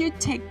 as you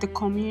take the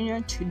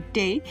communion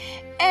today,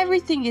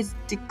 everything is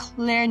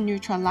declared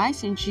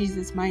neutralized in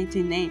Jesus'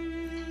 mighty name.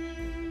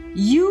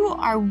 You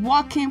are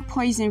walking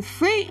poison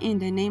free in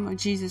the name of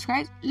Jesus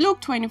Christ. Luke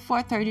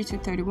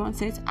 24:30-31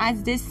 says,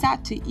 as they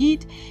sat to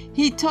eat,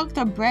 he took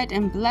the bread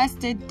and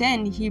blessed it.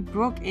 Then he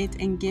broke it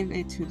and gave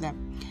it to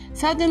them.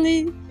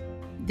 Suddenly,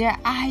 their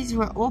eyes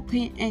were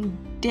open and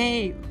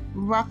they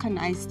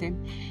recognized him.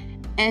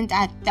 And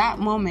at that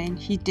moment,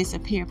 he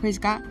disappeared. Praise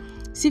God.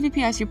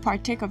 CVP, as you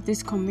partake of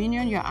this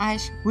communion, your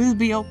eyes will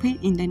be open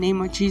in the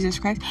name of Jesus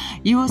Christ.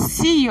 You will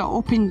see your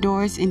open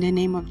doors in the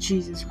name of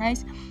Jesus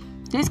Christ.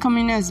 This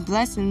communion is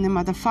blessed in the name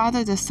of the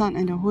Father, the Son,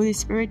 and the Holy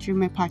Spirit. You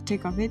may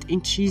partake of it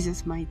in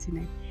Jesus' mighty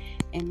name.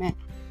 Amen.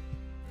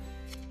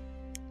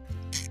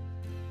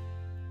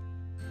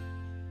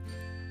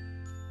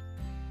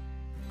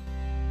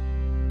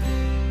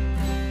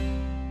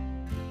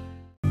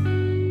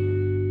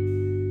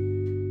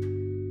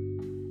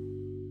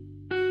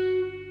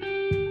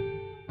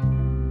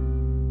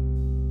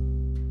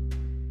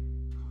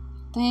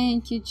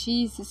 Thank you,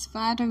 Jesus.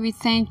 Father, we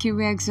thank you.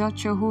 We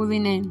exalt your holy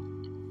name.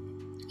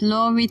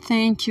 Lord, we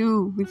thank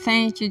you. We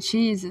thank you,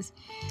 Jesus.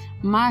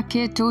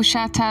 CVP,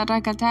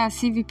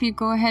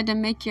 go ahead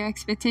and make your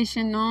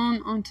expectation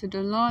known unto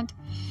the Lord.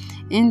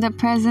 In the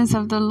presence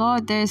of the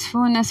Lord, there is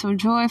fullness of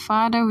joy.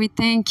 Father, we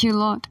thank you,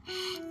 Lord.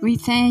 We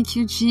thank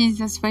you,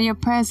 Jesus, for your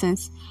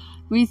presence.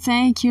 We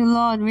thank you,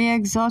 Lord. We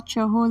exalt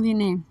your holy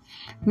name.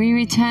 We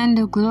return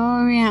the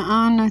glory and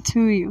honor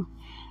to you.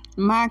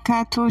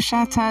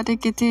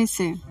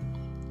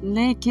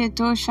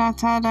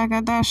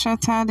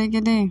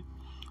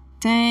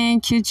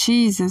 Thank you,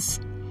 Jesus.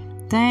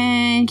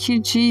 Thank you,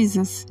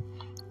 Jesus.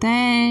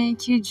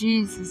 Thank you,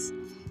 Jesus.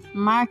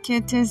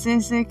 Makete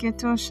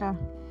zezeketosha.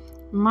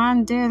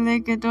 Mandele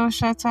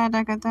gedosha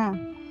tadagada.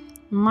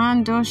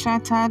 Mandosha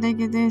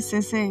tadagade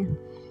sese.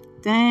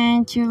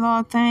 Thank you,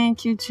 Lord.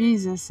 Thank you,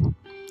 Jesus.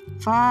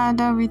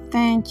 Father, we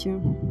thank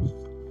you.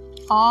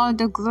 All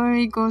the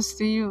glory goes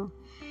to you.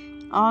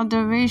 All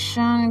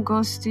adoration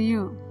goes to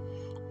you.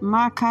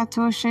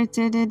 Makato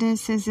shetede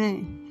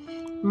sese.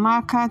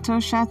 Makato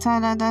shata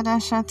da da da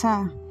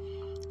shata.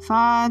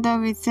 Father,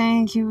 we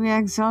thank you. We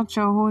exalt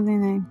your holy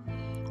name.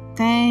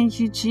 Thank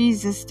you,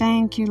 Jesus.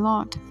 Thank you,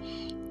 Lord.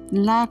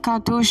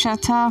 Lakato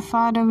shata.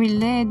 Father, we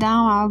lay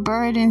down our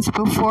burdens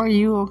before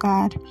you, O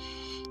God.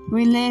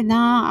 We lay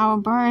down our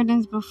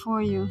burdens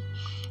before you.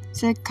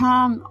 Say,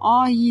 come,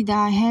 all ye that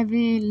are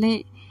heavy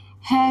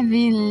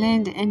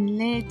laden, and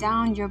lay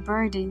down your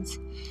burdens.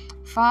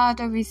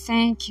 Father, we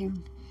thank you.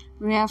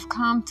 We have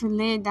come to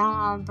lay down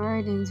our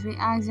burdens. We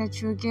ask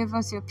that you give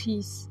us your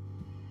peace,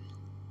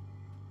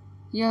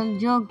 your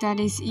yoke that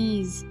is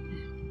ease.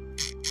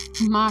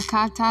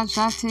 Makata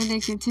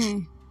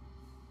jatelekete.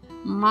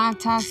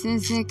 Mata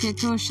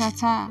sezeketo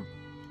shata.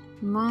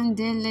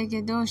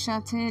 Mandelegedo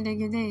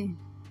shatelegede.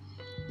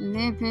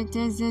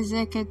 Lepete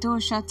zezeketo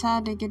shata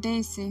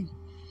degedese.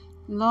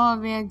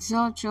 Lord, we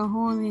exalt your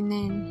holy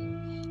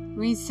name.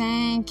 We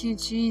thank you,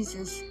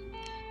 Jesus.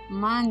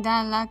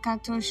 Manda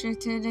lakato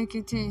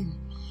shetelekete.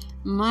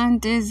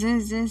 Mande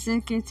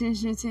zezekete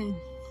shete.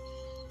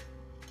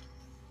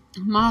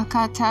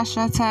 Makata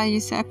shata. You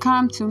said,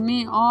 come to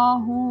me,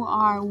 all who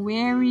are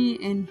weary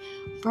and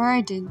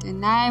burdened,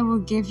 and I will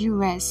give you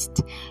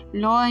rest.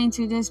 Lord,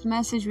 into this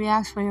message we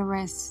ask for your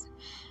rest.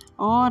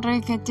 Oh,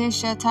 rekete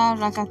shata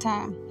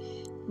rakata.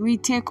 We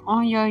take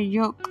on your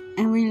yoke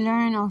and we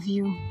learn of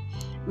you.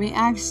 We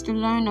ask to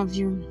learn of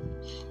you.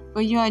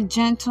 For you are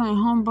gentle and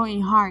humble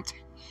in heart,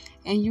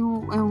 and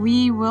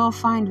we will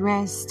find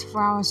rest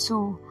for our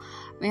soul.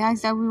 We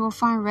ask that we will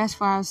find rest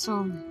for our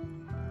soul.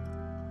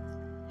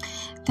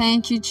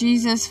 Thank you,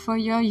 Jesus, for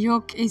your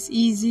yoke is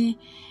easy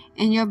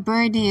and your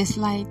burden is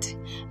light.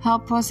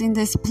 Help us in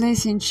this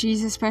place in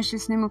Jesus'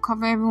 precious name. We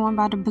cover everyone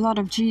by the blood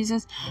of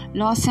Jesus.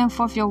 Lord, send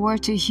forth your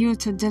word to heal,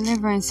 to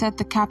deliver, and set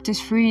the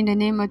captives free in the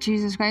name of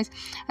Jesus Christ.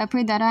 I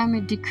pray that I may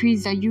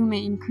decrease, that you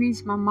may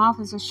increase. My mouth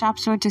is a sharp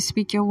sword to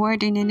speak your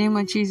word in the name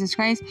of Jesus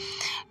Christ.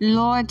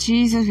 Lord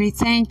Jesus, we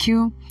thank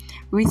you.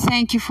 We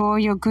thank you for all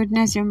your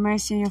goodness, your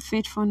mercy, and your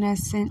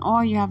faithfulness, and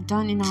all you have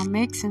done in our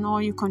midst and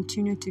all you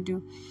continue to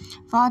do.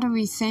 Father,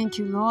 we thank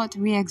you, Lord.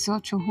 We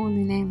exalt your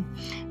holy name.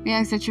 We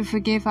ask that you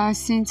forgive our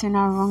sins and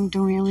our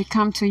wrongdoing. We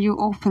come to you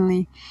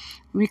openly.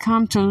 We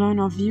come to learn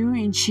of you.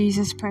 In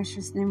Jesus'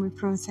 precious name we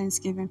pray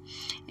thanksgiving.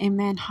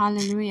 Amen.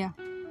 Hallelujah.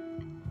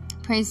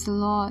 Praise the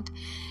Lord.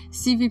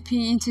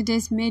 CVP, in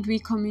today's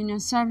midweek communion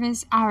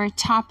service, our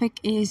topic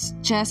is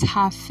just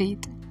have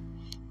faith.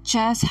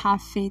 Just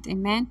have faith.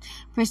 Amen.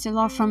 Praise the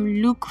Lord. From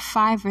Luke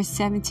 5 verse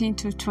 17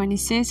 to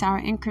 26. Our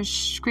anchor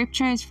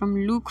scripture is from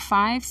Luke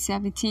 5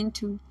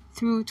 17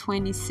 through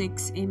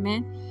 26.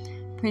 Amen.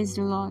 Praise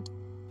the Lord.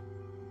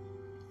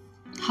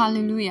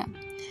 Hallelujah.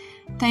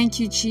 Thank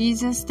you,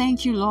 Jesus.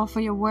 Thank you, Lord,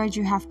 for your word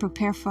you have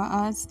prepared for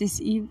us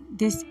this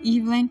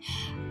evening.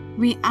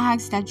 We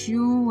ask that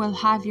you will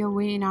have your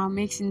way in our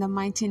midst in the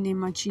mighty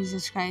name of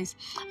Jesus Christ.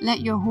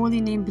 Let your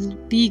holy name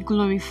be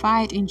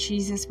glorified in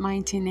Jesus'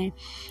 mighty name.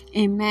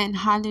 Amen.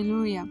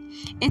 Hallelujah.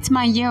 It's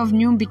my year of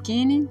new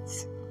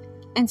beginnings,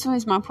 and so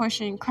is my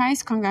portion in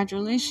Christ.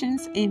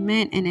 Congratulations.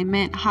 Amen and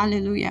amen.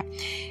 Hallelujah.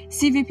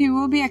 CVP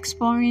will be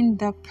exploring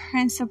the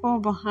principle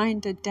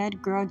behind the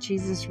dead girl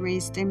Jesus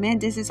raised. Amen.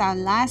 This is our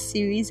last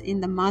series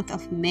in the month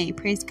of May.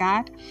 Praise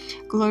God.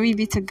 Glory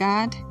be to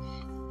God.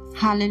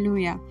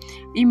 Hallelujah.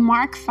 In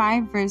Mark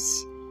 5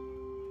 verse,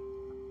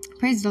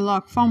 praise the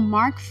Lord, from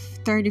Mark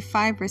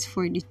 35 verse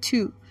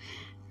 42.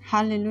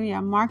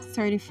 Hallelujah. Mark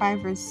 35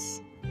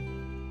 verse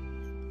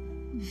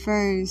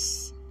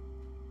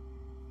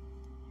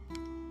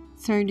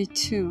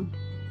 32.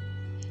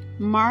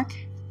 Mark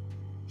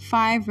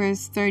 5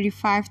 verse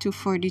 35 to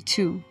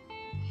 42.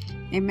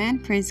 Amen.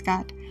 Praise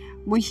God.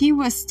 When he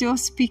was still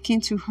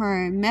speaking to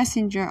her, a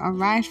messenger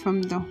arrived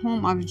from the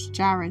home of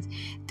Jairus,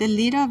 the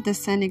leader of the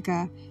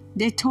synagogue.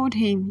 They told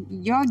him,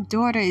 "Your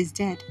daughter is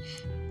dead.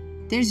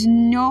 There's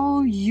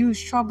no use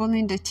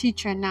troubling the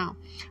teacher now."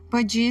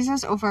 But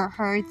Jesus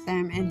overheard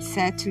them and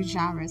said to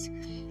Jairus,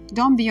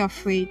 "Don't be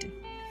afraid.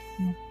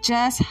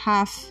 Just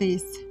have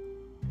faith."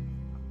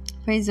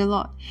 Praise the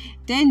Lord.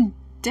 Then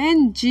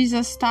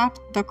Jesus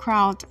stopped the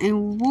crowd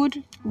and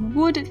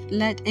wouldn't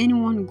let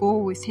anyone go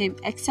with him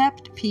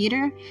except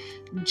Peter,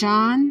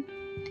 John,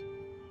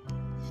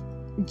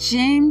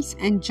 James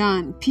and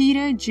John.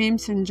 Peter,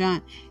 James and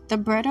John, the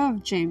brother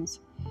of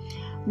James.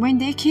 When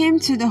they came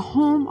to the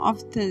home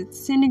of the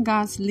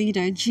synagogue's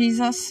leader,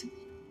 Jesus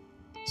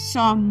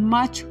saw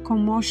much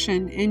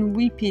commotion and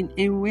weeping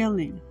and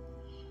wailing.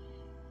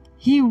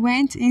 He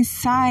went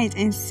inside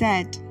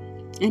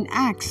and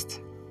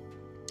asked,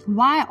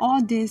 "Why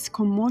all this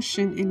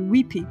commotion and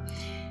weeping?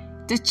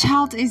 The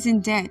child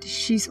isn't dead,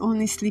 she's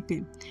only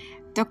sleeping."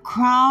 The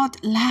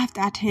crowd laughed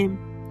at him,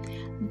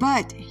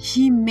 but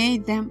he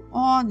made them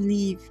all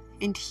leave,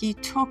 and he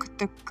took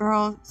the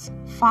girl's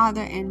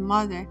father and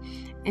mother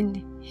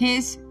and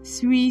his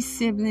 3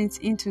 siblings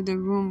into the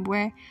room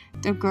where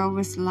the girl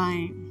was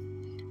lying.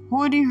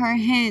 Holding her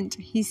hand,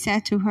 he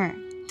said to her,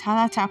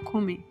 "Talata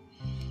kumi,"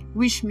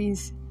 which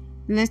means,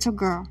 "Little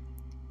girl,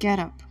 get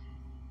up."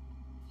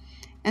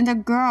 And the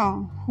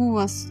girl, who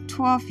was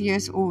 12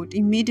 years old,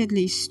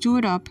 immediately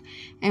stood up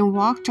and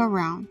walked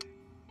around.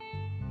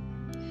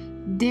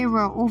 They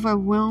were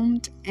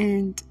overwhelmed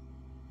and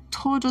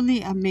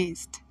totally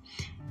amazed.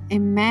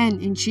 Amen.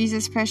 In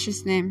Jesus'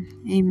 precious name,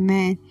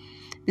 amen.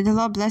 May the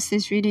Lord bless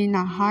this reading in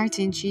our hearts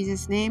in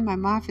Jesus' name. My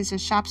mouth is a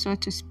sharp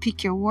sword to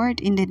speak your word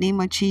in the name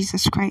of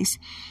Jesus Christ.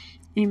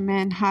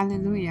 Amen.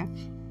 Hallelujah.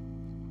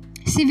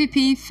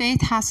 CVP,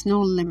 faith has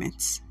no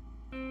limits.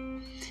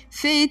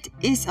 Faith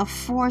is a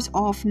force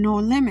of no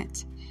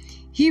limit.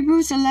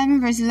 Hebrews 11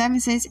 verse 11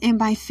 says, "And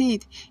by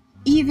faith,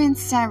 even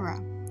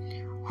Sarah,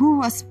 who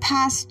was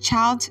past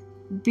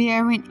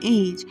childbearing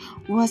age,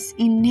 was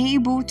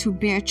enabled to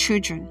bear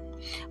children."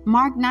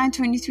 Mark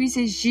 9:23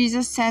 says,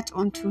 Jesus said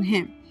unto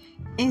him,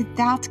 "If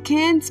thou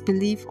canst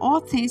believe,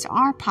 all things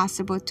are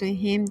possible to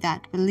him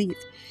that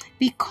believeth,"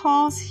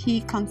 because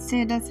he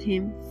considered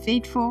him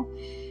faithful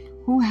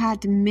who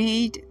had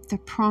made the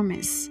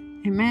promise.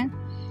 Amen.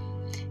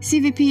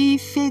 CVP,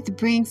 faith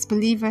brings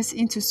believers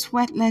into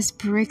sweatless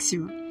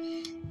breakthrough.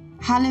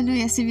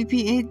 Hallelujah.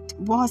 CVP, it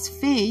was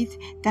faith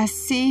that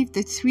saved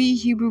the 3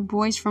 Hebrew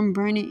boys from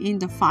burning in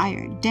the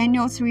fire.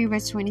 Daniel 3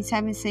 verse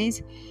 27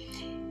 says,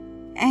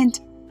 "And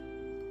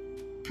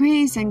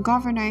priests and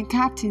governor and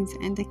captains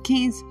and the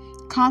king's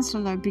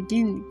counselor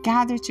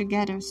gathered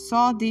together,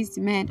 saw these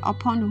men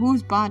upon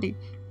whose body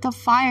the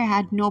fire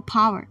had no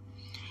power,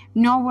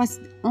 nor was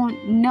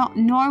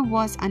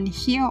an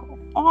hair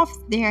off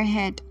their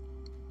head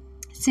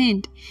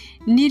sinned,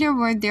 neither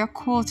were their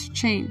clothes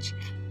changed,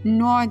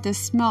 nor the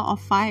smell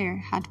of fire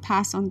had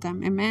passed on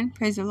them." Amen.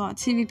 Praise the Lord.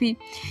 CVP,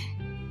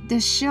 the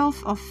shield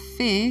of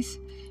faith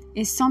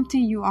is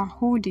something you are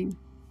holding.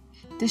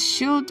 The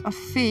shield of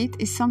faith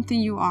is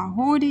something you are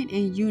holding,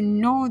 and you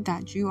know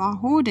that you are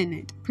holding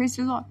it. Praise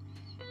the Lord.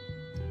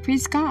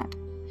 Praise God.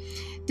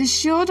 The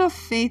shield of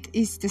faith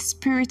is the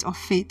spirit of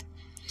faith.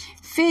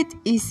 Faith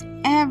is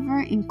ever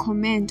in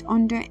command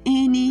under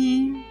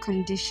any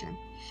condition.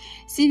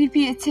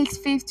 CVP, it takes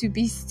faith to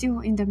be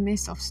still in the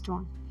midst of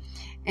storm.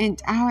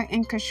 And our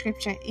anchor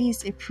scripture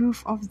is a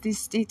proof of this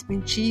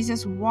statement.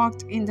 Jesus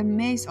walked in the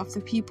midst of the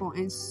people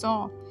and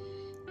saw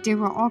they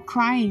were all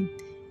crying.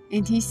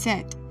 And he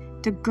said,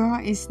 "The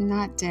girl is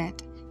not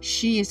dead.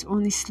 She is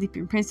only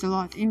sleeping." Praise the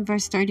Lord. In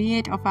verse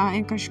 38 of our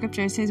anchor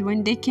scripture, it says,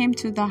 when they came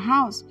to the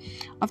house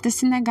of the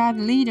synagogue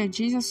leader,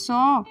 Jesus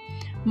saw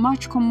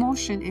much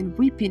commotion and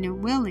weeping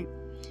and wailing.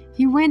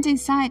 He went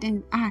inside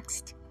and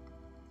asked,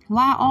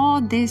 "Why all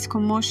this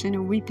commotion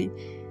and weeping?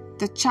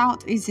 The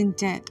child isn't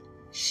dead.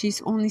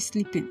 She's only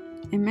sleeping."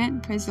 Amen.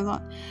 Praise the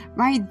Lord.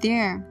 Right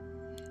there,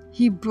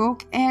 he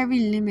broke every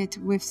limit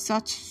with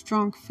such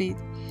strong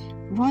faith.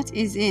 What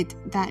is it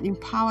that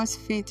empowers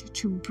faith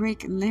to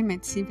break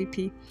limits,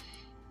 CVP?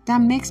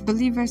 That makes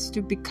believers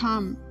to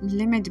become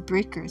limit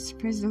breakers.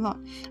 Praise the Lord.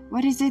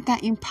 What is it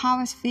that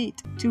empowers faith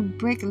to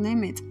break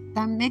limits?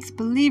 That makes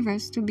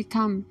believers to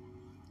become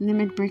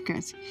limit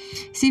breakers.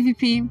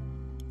 CVP,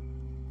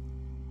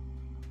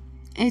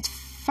 it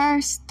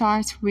first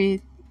starts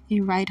with a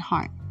right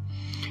heart.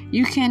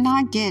 You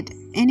cannot get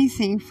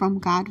anything from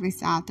God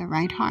without the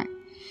right heart.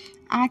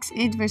 Acts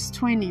 8 verse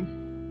 20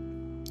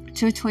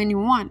 to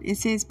 21, it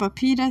says, "But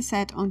Peter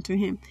said unto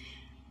him,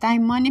 Thy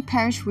money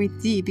perish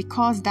with thee,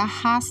 because thou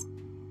hast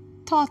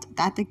thought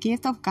that the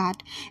gift of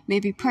God may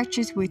be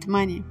purchased with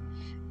money.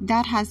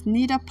 That has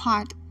neither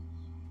part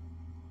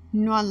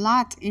nor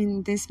lot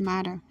in this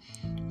matter,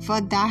 for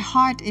thy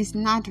heart is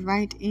not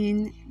right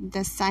in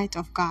the sight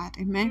of God."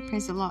 Amen.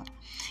 Praise the Lord.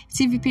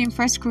 CVP, in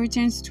 1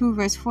 Corinthians 2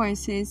 verse 4, it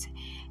says,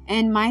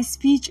 "And my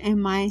speech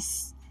and my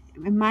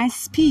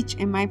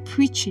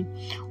preaching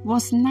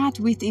was not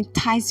with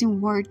enticing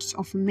words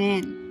of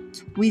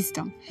man's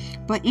wisdom,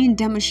 but in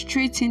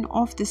demonstrating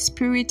of the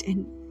Spirit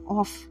and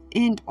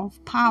of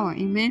power."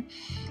 Amen.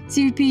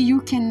 CVP,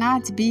 you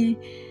cannot be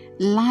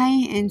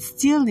lying and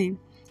stealing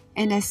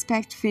and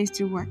expect faith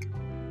to work.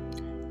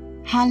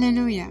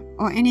 Hallelujah.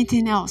 Or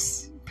anything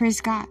else.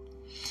 Praise God.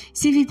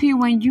 CVP,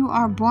 when you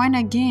are born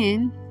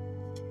again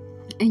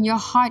and your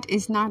heart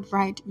is not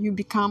right, you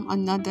become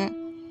another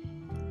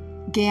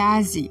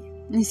Gehazi.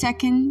 In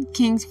 2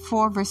 Kings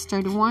 4 verse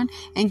 31,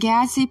 "And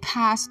Gehazi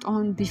passed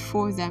on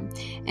before them,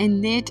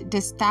 and laid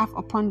the staff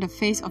upon the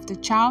face of the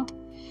child,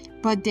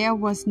 but there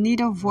was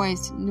neither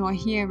voice nor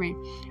hearing.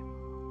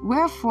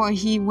 Wherefore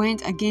he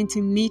went again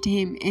to meet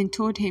him, and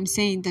told him,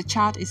 saying, The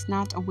child is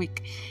not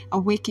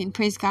awakened."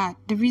 Praise God.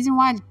 The reason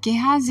why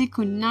Gehazi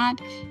could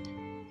not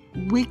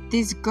wake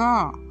this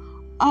girl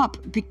up,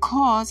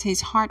 because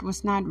his heart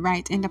was not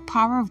right, and the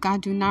power of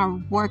God do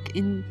not work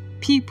in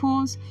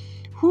people's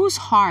whose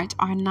hearts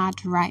are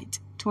not right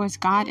towards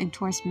God and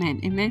towards men.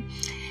 Amen.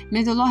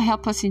 May the Lord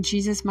help us in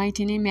Jesus'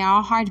 mighty name. May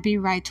our heart be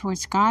right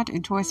towards God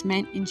and towards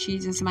men in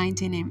Jesus'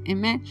 mighty name.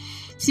 Amen.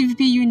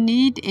 CVP, you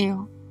need a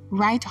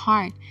right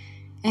heart,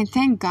 and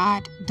thank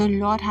God the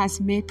Lord has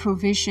made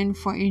provision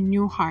for a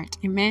new heart.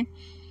 Amen.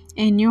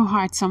 A new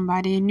heart,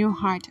 somebody, a new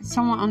heart.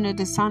 Someone under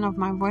the sound of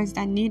my voice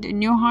that need a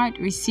new heart,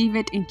 receive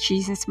it in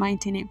Jesus'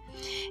 mighty name.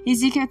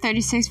 Ezekiel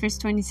 36 verse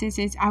 26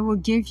 says, "I will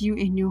give you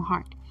a new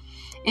heart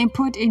and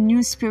put a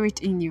new spirit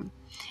in you.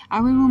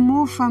 I will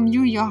remove from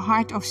you your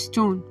heart of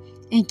stone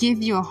and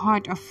give you a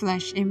heart of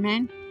flesh."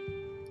 Amen.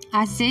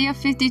 Isaiah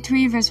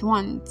 53 verse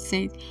 1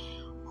 says,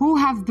 "Who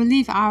have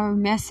believed our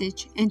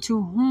message, and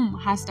to whom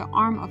has the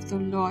arm of the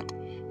Lord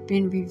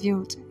been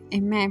revealed?"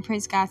 Amen.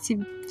 Praise God.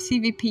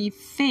 CVP,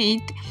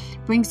 faith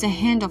brings the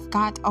hand of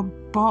God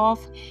above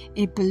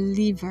a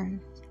believer.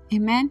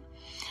 Amen.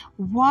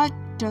 What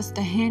does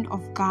the hand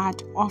of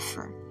God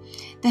offer?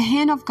 The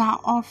hand of God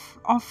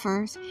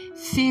offers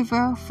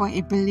favor for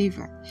a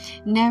believer.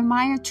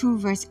 Nehemiah 2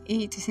 verse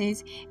 8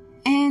 says,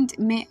 "And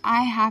may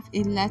I have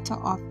a letter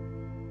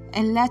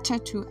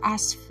to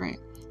Asaph,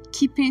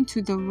 keeping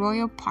to the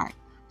royal part,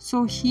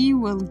 so he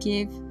will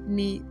give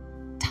me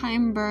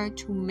timber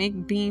to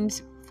make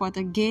beams for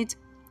the gate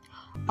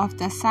of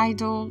the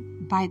citadel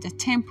by the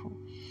temple,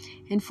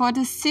 and for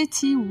the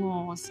city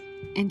walls,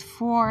 and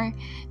for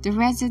the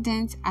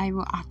residence I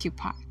will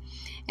occupy.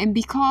 And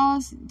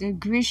because the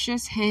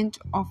gracious hand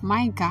of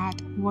my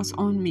God was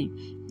on me,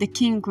 the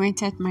king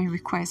granted my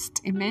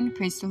request." Amen.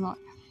 Praise the Lord.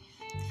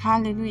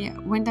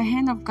 Hallelujah. When the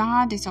hand of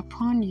God is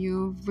upon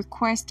you,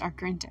 requests are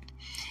granted.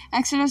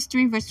 Exodus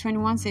 3 verse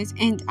 21 says,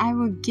 "And I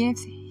will give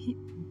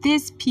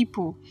this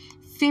people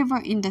favor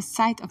in the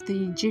sight of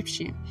the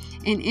Egyptian,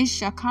 and it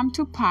shall come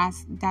to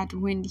pass that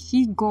when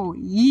he go,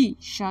 ye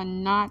shall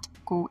not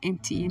go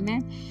empty."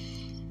 Amen.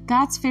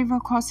 God's favor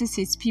causes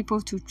his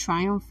people to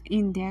triumph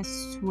in their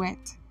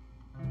sweat.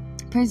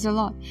 Praise the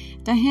Lord.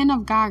 The hand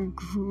of God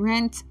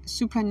grants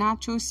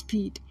supernatural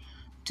speed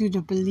to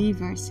the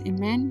believers.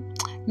 Amen.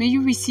 May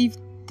you receive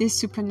this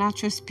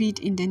supernatural speed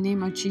in the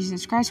name of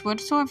Jesus Christ.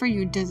 Whatsoever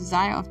you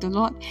desire of the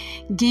Lord,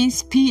 gain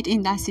speed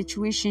in that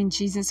situation in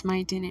Jesus'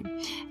 mighty name.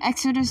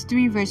 Exodus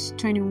 3 verse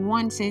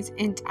 21 says,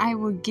 "And I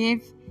will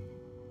give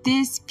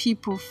this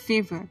people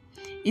favor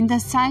in the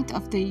sight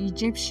of the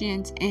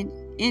Egyptians, and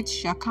it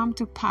shall come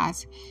to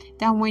pass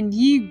that when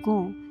ye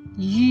go,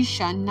 ye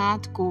shall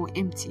not go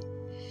empty.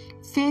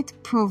 faith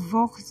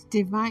provokes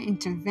divine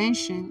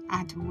intervention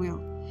at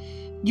will.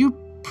 You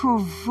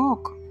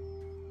provoke,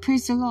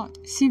 praise the Lord.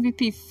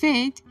 CVP,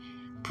 faith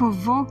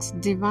provokes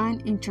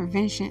divine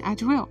intervention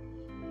at will.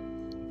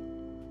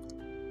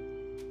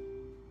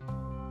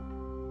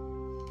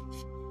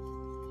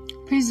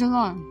 Praise the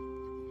Lord.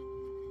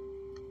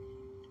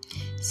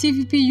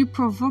 CVP, you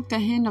provoke the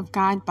hand of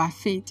God by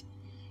faith.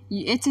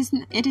 It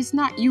is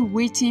not you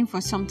waiting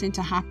for something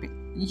to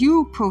happen.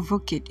 You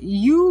provoke it.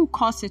 You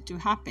cause it to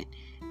happen.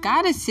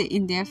 God is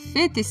sitting there.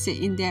 Faith is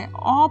sitting there,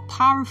 all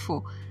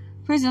powerful.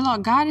 Praise the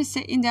Lord. God is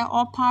sitting there,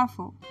 all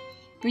powerful.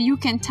 But you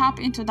can tap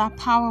into that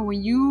power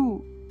when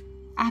you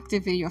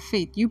activate your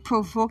faith. You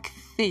provoke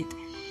faith,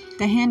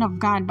 the hand of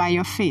God by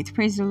your faith.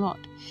 Praise the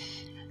Lord.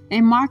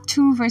 And Mark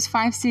 2 verse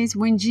 5 says,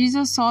 when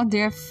Jesus saw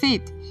their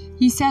faith,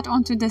 he said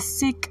unto the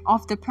sick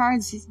of the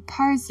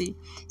palsy,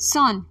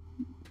 Son,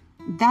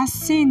 thy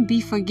sin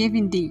be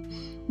forgiven thee.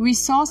 We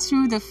saw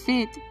through the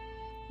faith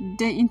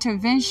the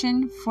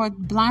intervention for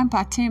blind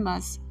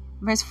Bartimaeus.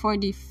 Verse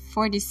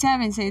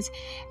 47 says,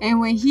 and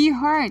when he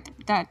heard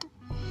that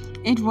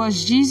it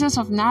was Jesus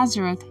of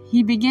Nazareth,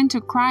 he began to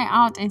cry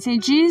out and say,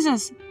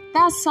 Jesus,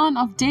 thou son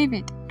of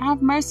David,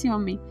 have mercy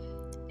on me.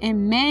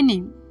 And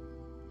many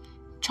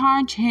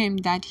charged him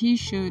that he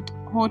should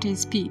hold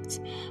his peace.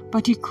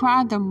 But he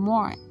cried the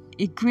more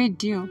a great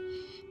deal,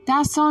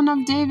 thou son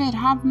of David,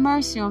 have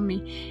mercy on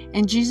me.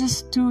 And Jesus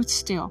stood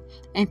still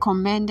and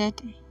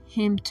commanded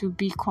him to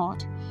be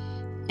called.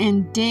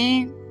 And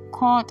they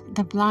called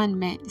the blind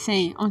man,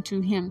 saying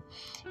unto him,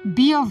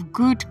 be of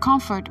good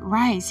comfort,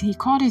 rise, he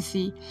calleth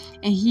thee.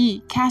 And he,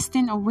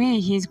 casting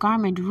away his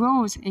garment,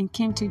 rose and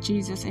came to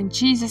Jesus. And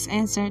Jesus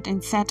answered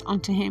and said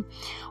unto him,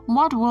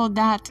 what will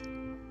that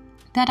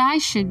I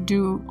should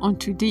do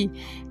unto thee?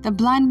 The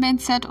blind man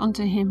said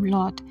unto him,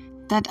 Lord,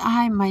 that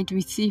I might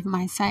receive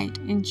my sight.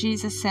 And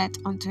Jesus said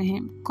unto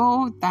him,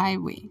 go thy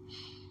way,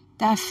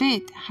 thy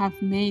faith hath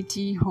made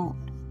thee whole.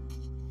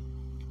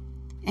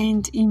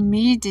 And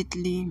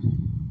immediately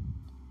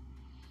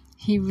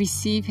he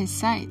received his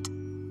sight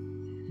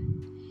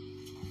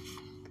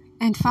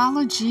and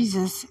followed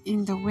Jesus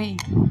in the way.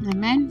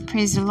 Amen.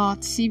 Praise the Lord.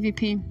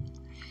 CVP.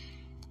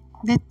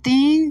 The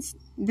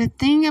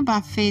thing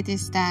about faith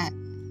is that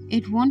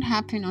it won't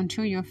happen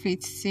until your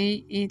faith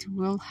say it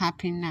will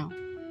happen now.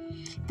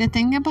 The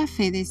thing about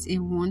faith is it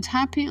won't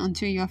happen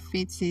until your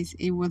faith says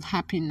it will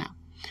happen now.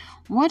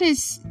 What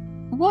is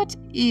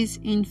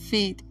in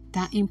faith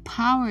that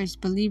empowers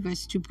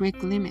believers to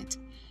break limits?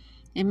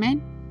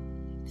 Amen.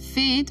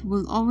 Faith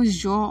will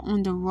always draw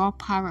on the raw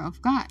power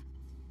of God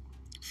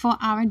for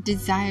our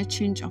desired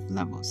change of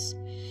levels.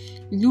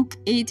 Luke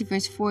 8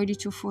 verse 40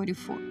 to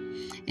 44.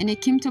 And it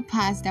came to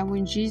pass that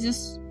when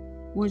Jesus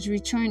was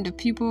returned, the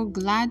people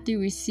gladly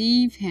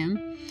received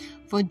him,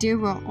 for they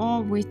were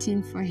all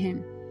waiting for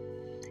him.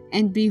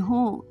 And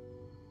behold,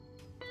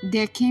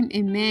 there came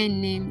a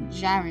man named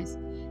Jairus,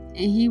 and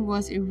he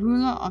was a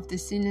ruler of the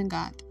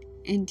synagogue.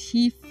 And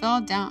he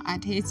fell down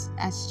at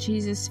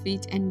Jesus'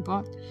 feet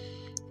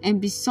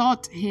and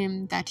besought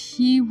him that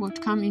he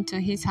would come into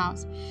his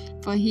house,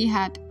 for he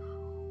had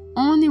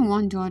only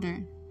one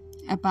daughter,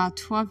 about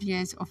 12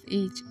 years of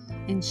age,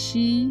 and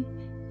she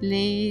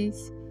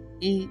lays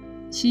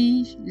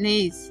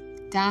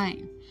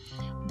dying.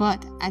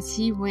 But as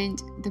he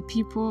went, the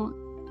people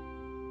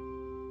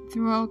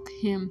thronged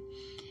him,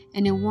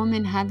 and a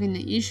woman having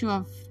an issue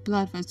of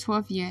blood for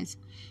 12 years,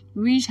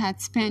 which had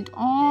spent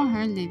all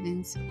her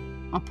livings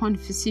upon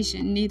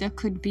physician, neither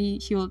could be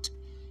healed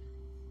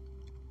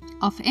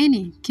of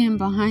any, came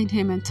behind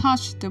him and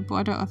touched the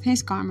border of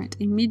his garment.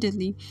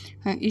 Immediately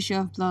her issue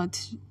of blood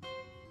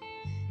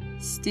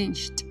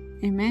staged.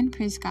 Amen.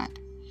 Praise God.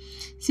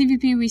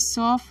 CVP, we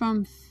saw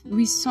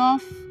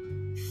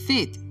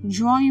faith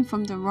drawing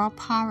from the raw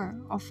power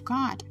of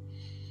God.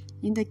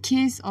 In the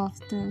case of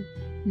the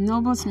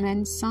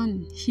nobleman's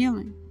son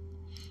healing.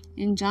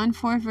 In John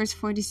 4 verse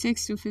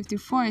 46 to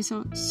 54,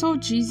 so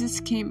Jesus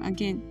came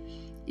again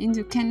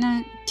into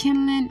Cana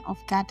of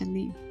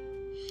Galilee,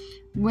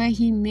 where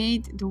he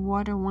made the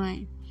water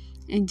wine.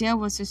 And there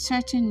was a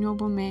certain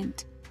nobleman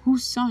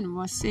whose son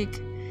was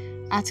sick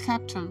at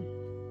Capernaum.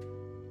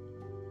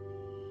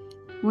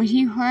 When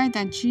he heard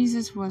that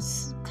Jesus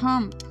was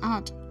come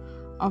out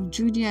of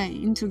Judea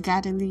into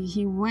Galilee,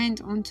 he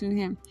went unto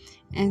him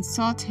and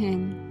sought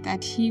him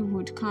that he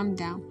would come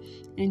down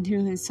and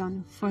heal his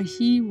son, for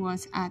he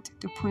was at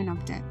the point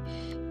of death.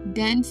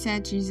 Then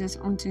said Jesus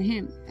unto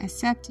him,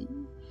 except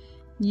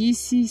ye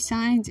see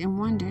signs and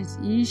wonders,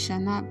 ye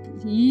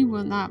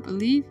will not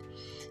believe.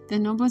 The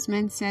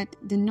nobleman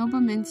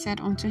said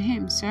unto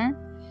him, Sir,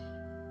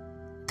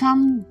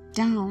 come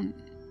down,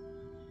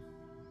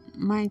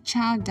 my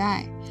child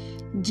die.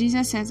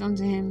 Jesus said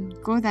unto him,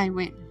 Go thy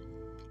way,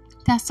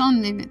 thy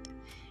son liveth.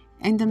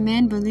 And the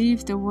man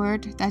believed the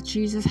word that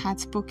Jesus had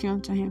spoken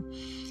unto him,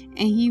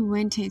 and he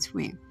went his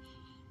way.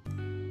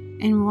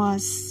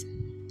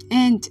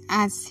 And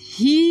as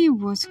he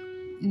was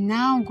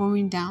now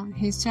going down,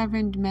 his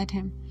servant met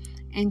him,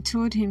 and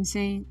told him,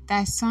 saying,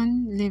 Thy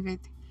son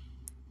liveth.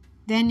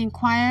 Then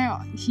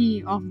inquired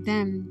he of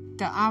them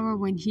the hour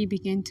when he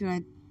began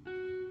to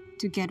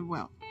get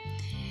well.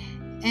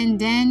 And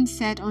then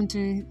said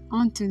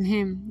unto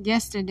him,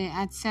 Yesterday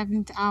at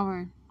 7th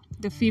hour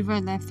the fever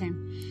left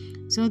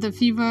him. So the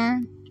fever,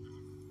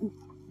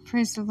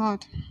 praise the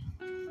Lord.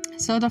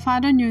 So the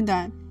father knew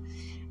that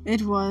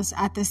it was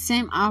at the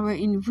same hour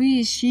in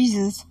which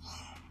Jesus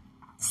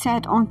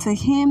said unto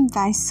him,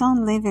 Thy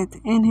son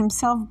liveth, and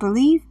himself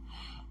believed,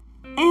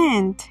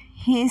 and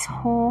his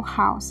whole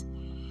house.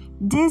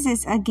 This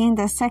is again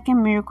the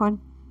second miracle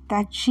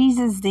that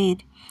Jesus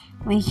did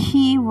when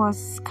he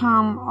was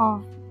come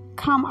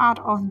out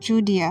of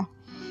Judea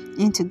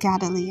into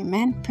Galilee.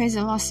 Amen. Praise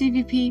the Lord.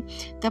 CVP,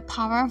 the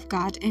power of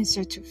God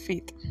answered to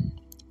faith,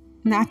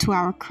 not to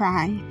our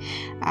cry.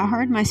 I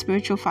heard my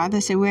spiritual father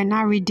say we're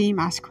not redeemed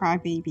as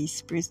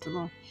crybabies. Praise the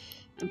Lord.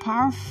 The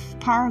power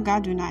of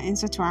God do not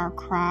answer to our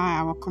cry,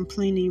 our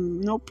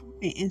complaining. Nope.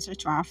 It answers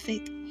to our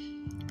faith.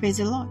 Praise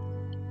the Lord.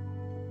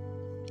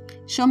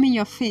 Show me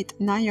your faith,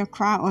 not your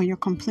cry or your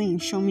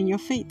complaint. Show me your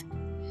faith.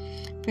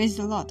 Praise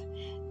the Lord.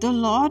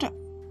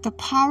 The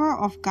power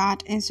of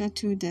God answers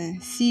to the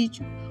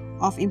siege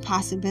of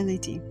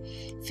impossibility.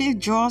 Faith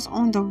draws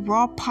on the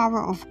raw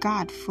power of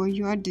God for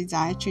your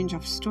desired change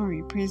of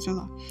story. Praise the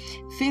Lord.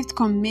 Faith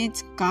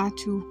commits God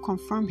to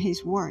confirm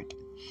His word.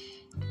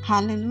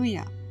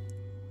 Hallelujah.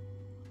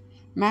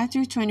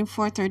 Matthew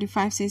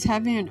 24:35 says,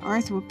 Heaven and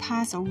earth will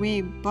pass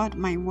away, but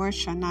my word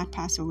shall not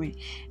pass away.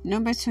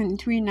 Numbers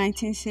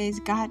 23:19 says,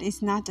 God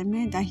is not a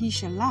man that he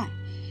shall lie,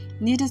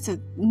 neither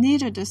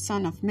the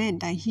Son of Man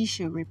that he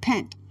shall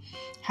repent.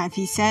 Have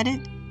he said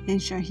it,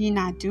 and shall he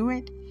not do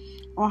it?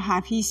 Or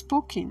have he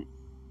spoken,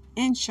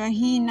 and shall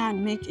he not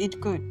make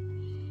it good?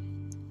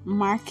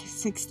 Mark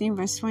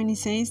 16:20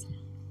 says,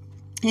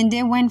 And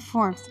they went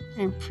forth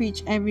and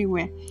preached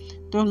everywhere,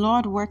 the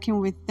Lord working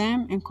with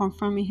them and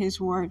confirming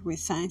his word with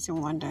signs and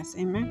wonders.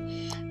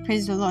 Amen.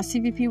 Praise the Lord.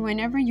 CVP,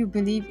 whenever you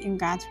believe in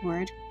God's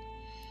word, you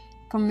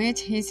commit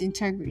his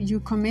integrity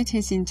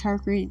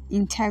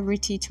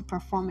to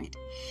perform it.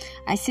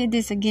 I say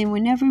this again,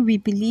 whenever we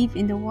believe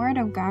in the word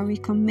of God, we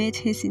commit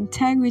his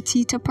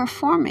integrity to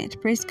perform it.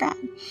 Praise God.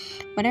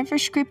 Whatever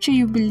scripture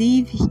you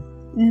believe,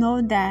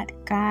 know that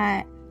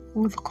God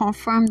will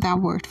confirm that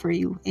word for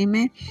you.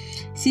 Amen.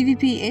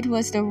 CVP, it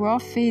was the raw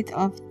faith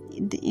of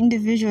the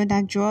individual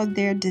that draw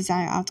their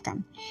desired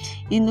outcome.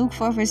 In Luke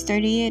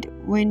 4:38,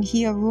 when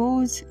he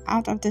arose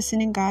out of the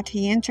synagogue,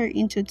 he entered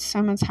into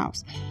Simon's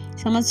house.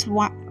 Simon's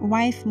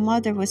wife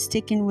mother was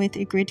taken with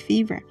a great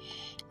fever,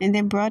 and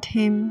they brought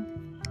him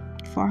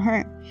for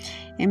her.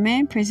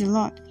 Amen. Praise the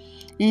Lord.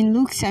 In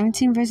Luke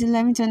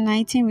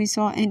 17:11-19, we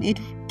saw, and it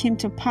came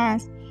to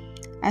pass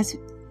as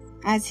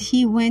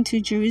he went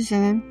to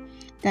Jerusalem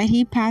that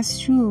he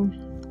passed through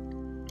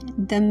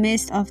the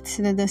midst of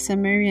the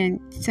Samaria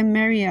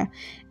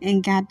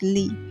and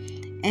Galilee.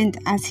 And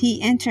as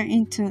he entered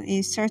into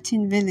a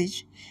certain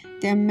village,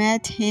 there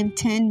met him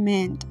 10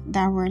 men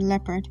that were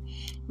lepers,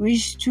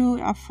 which stood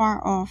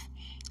afar off.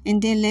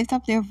 And they lifted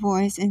up their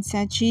voice and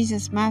said,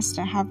 Jesus,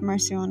 Master, have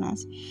mercy on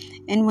us.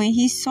 And when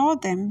he saw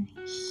them,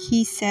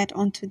 he said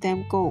unto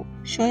them, Go,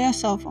 show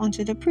yourself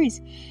unto the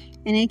priest.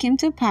 And it came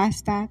to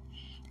pass that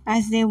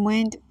as they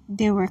went,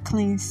 they were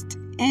cleansed.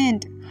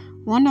 And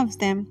one of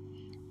them,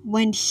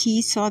 when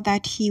he saw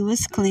that he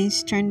was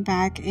cleansed, turned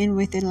back, and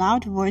with a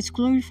loud voice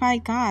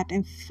glorified God,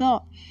 and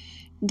fell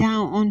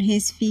down on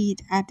his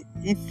feet,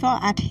 fell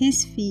at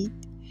his feet,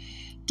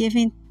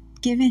 giving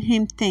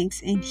him thanks.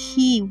 And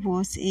he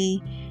was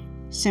a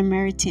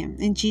Samaritan.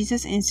 And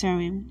Jesus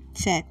answering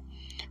said,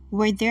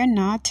 Were there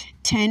not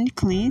 10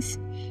 cleansed?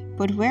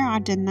 But where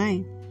are the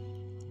 9?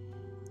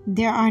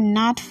 There are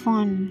not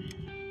found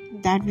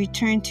that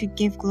return to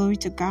give glory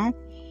to God,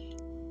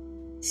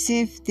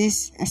 save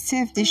this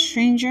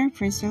stranger.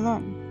 Praise the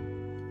Lord.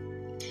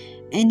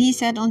 And he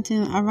said unto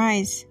him,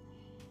 Arise,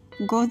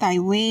 go thy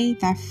way,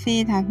 thy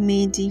faith hath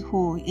made thee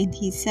whole. And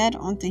he said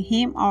unto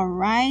him,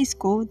 Arise,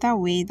 go thy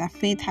way, thy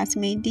faith hath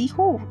made thee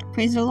whole.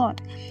 Praise the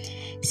Lord.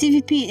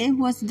 CVP, it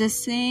was the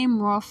same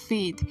raw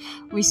faith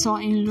we saw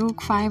in Luke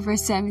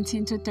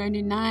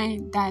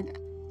 5:17-39 that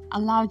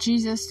allowed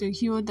Jesus to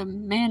heal the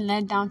man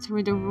let down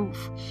through the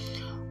roof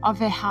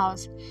of a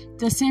house.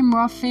 The same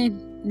raw faith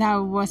that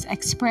was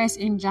expressed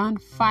in John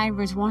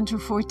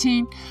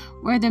 5:1-14,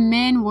 where the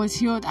man was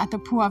healed at the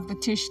pool of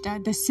Bethesda.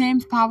 The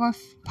same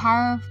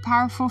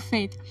powerful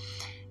faith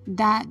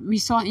that we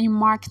saw in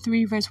Mark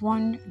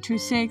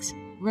 3:1-6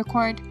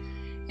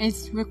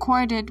 is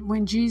recorded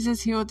when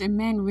Jesus healed a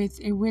man with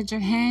a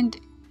withered hand,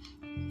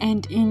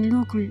 and in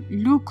Luke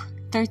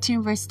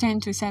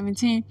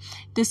 13:10-17,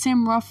 the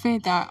same raw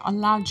faith that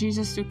allowed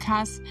Jesus to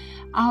cast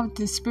out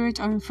the spirit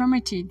of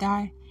infirmity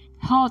that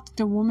held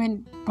the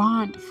woman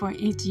bound for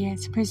 8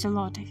 years. Praise the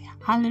Lord.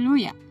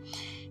 Hallelujah.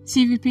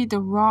 CVP, the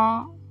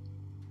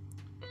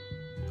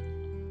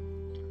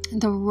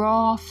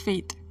raw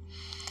faith.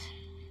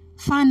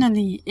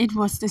 Finally, it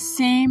was the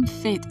same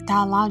faith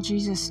that allowed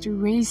Jesus to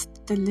raise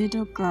the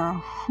little girl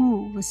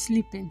who was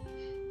sleeping,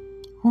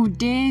 who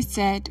they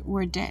said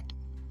were dead.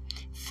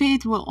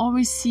 Faith will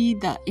always see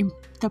the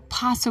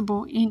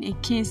possible in a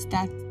case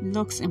that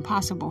looks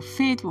impossible.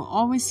 Faith will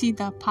always see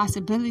the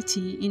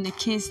possibility in a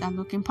case that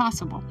looks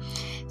impossible.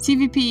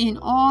 CVP, in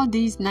all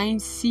these 9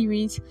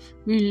 series,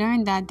 we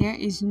learned that there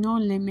is no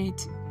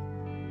limit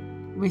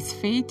with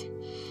faith.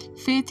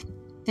 Faith,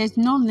 there's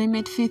no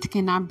limit. Faith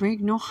cannot break.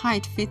 No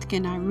height faith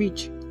cannot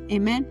reach.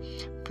 Amen.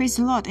 Praise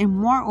the Lord. And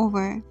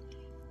moreover,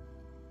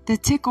 the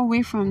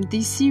takeaway from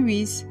this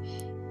series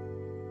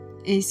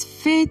is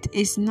faith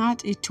is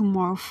not a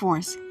tomorrow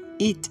force.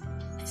 It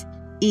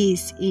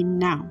is a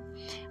now.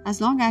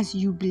 As long as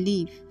you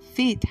believe,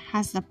 faith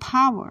has the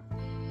power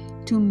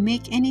to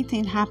make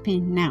anything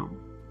happen now.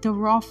 The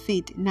raw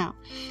faith now.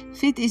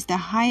 Faith is the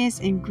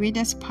highest and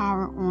greatest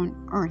power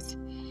on earth,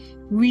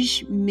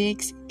 which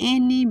makes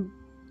any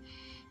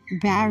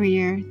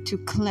barrier to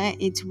clear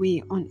its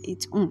way on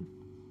its own.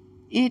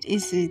 It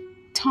is a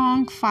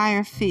tongue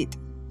fire faith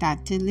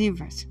that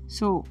delivers.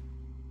 So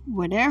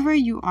whatever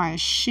you are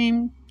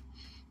ashamed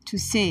to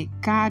say,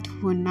 God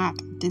will not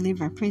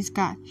deliver. Praise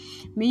God.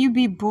 May you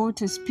be bold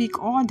to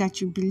speak all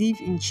that you believe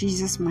in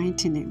Jesus'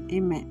 mighty name.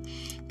 Amen.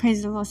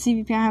 Praise the Lord.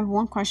 CVP, I have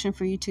one question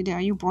for you today.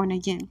 Are you born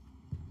again?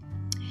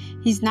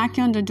 He's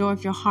knocking on the door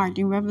of your heart.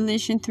 In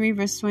Revelation 3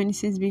 verse 20 it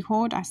says,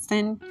 Behold, I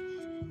stand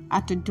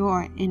at the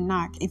door and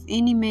knock. If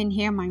any man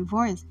hear my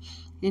voice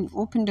and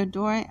open the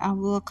door, I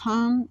will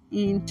come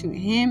into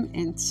him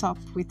and sup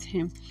with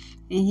him,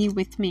 and he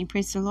with me.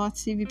 Praise the Lord.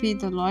 CVP,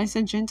 the Lord is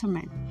a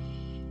gentleman.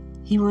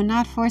 He will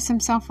not force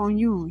himself on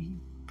you.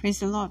 Praise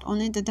the Lord.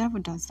 Only the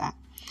devil does that.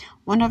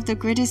 One of the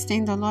greatest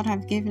things the Lord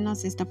have given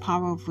us is the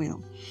power of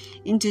will.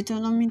 In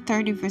Deuteronomy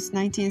 30 verse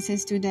 19 it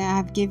says, Today I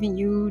have given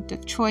you the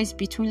choice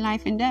between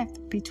life and death,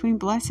 between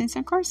blessings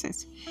and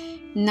curses.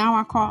 Now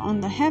I call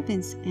on the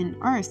heavens and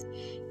earth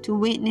to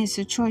witness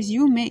the choice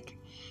you make,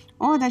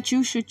 or that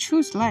you should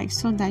choose life,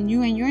 so that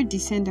you and your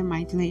descendant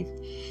might live.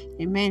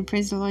 Amen.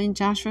 Praise the Lord. In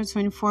Joshua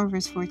 24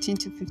 verse 14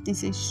 to 15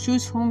 says,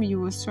 Choose whom you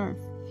will serve.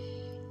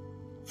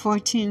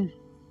 14.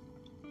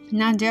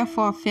 Now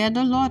therefore fear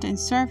the Lord and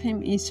serve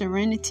him in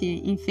serenity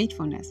and in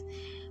faithfulness.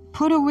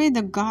 Put away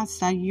the gods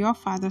that your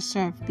father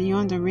served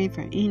beyond the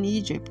river in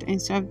Egypt, and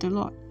serve the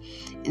Lord.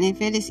 And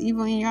if it is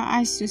evil in your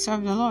eyes to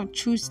serve the Lord,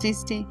 choose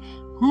this day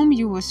whom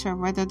you will serve,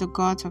 whether the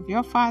gods of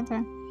your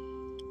father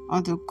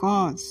or the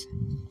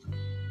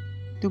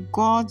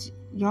gods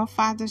your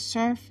father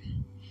served,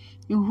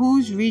 in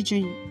whose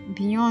region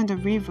beyond the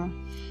river,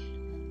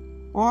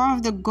 or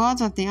of the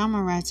gods of the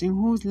Amorites, in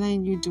whose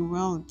land you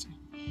dwelled.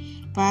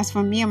 But as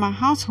for me and my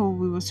household,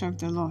 we will serve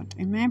the Lord.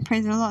 Amen.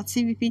 Praise the Lord.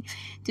 CVP,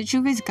 the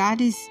truth is God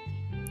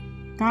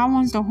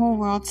wants the whole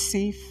world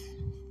safe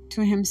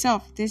to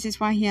himself. This is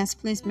why he has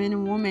placed men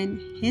and women,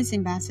 his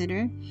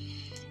ambassador.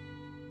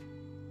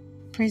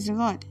 Praise the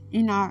Lord.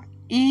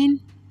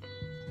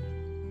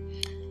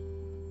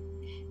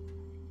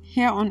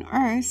 Here on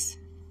earth,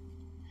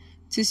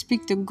 to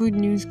speak the good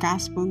news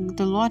gospel.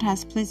 The Lord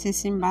has placed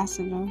his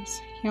ambassadors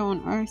here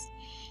on earth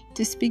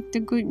to speak the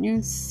good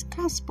news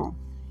gospel,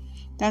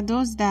 that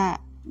those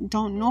that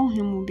don't know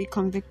him will be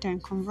convicted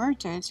and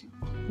converted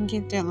and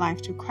give their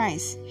life to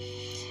Christ.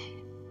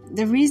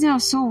 The reason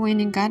of soul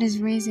winning, God is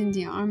raising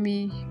an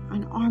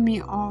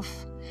army of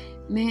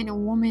men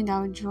and women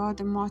that will draw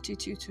the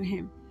multitude to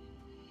him.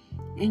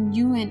 And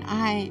you and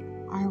I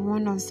are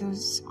one of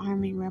those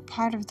army. We're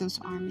part of those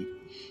army.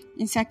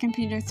 In 2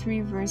 Peter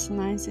 3 verse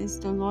 9 says,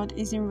 the Lord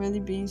isn't really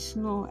being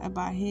slow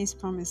about his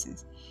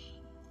promises,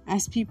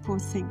 as people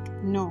think.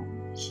 No,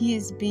 he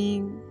is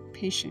being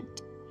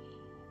patient.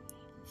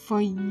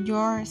 For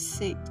your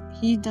sake,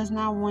 he does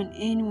not want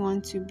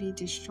anyone to be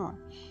destroyed,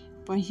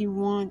 but he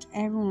wants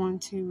everyone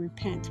to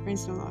repent.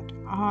 Praise the Lord.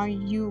 Are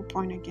you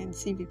born again?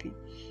 CVP.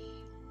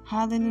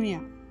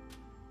 Hallelujah.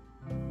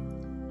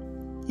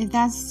 If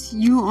that's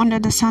you under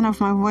the sound of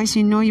my voice,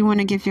 you know you want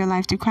to give your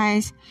life to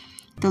Christ.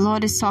 The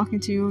Lord is talking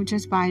to you.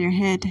 Just bow your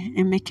head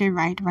and make it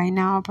right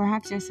now.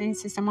 Perhaps you're saying,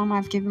 Sister Mama,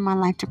 I've given my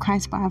life to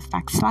Christ, but I've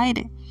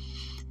backslided.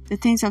 The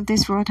things of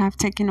this world have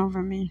taken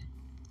over me.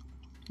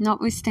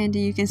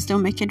 Notwithstanding, you can still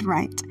make it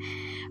right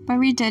by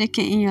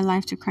rededicating your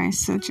life to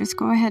Christ. So just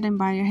go ahead and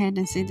bow your head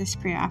and say this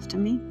prayer after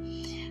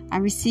me. I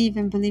receive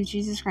and believe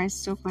Jesus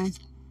Christ took my...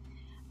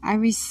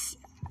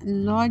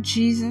 Lord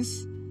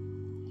Jesus,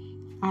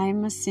 I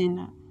am a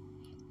sinner.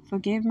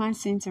 Forgive my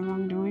sins and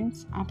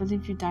wrongdoings. I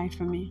believe you died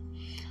for me.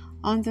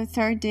 On the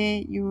third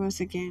day, you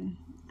rose again.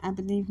 I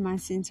believe my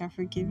sins are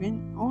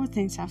forgiven. All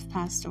things have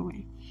passed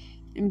away.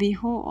 And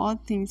behold, all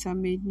things are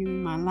made new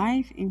in my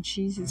life. In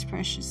Jesus'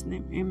 precious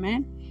name.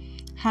 Amen.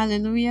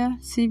 Hallelujah.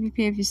 CVP,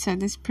 if you said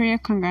this prayer,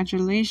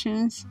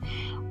 congratulations.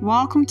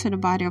 Welcome to the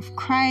body of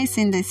Christ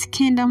in this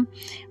kingdom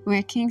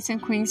where kings and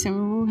queens and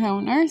rule hell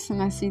on earth.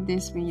 And I see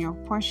this being your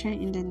portion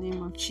in the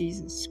name of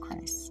Jesus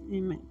Christ.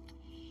 Amen.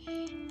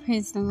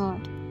 Praise the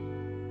Lord.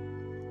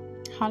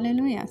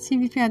 Hallelujah.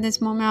 CVP, at this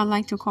moment, I'd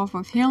like to call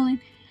for healing.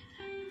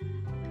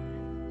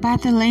 by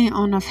the laying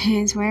on of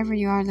hands, wherever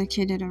you are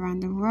located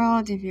around the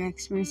world. If you're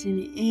experiencing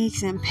any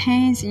aches and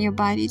pains in your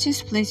body,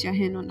 just place your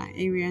hand on that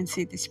area and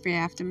say this prayer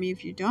after me.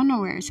 If you don't know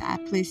where it's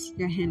at, place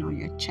your hand on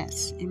your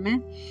chest.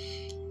 Amen.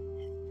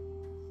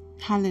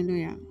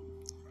 Hallelujah.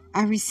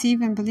 I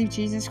receive and believe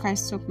Jesus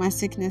Christ took my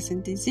sickness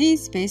and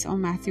disease based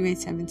on Matthew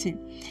 8:17,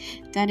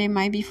 that it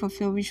might be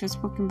fulfilled which was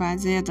spoken by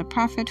Isaiah the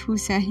prophet, who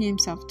said he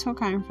himself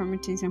took our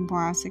infirmities and bore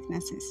our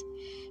sicknesses.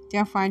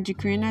 Therefore I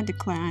decree and I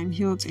declare I am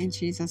healed in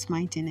Jesus'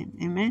 mighty name.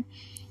 Amen.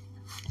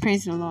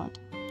 Praise the Lord.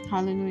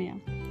 Hallelujah.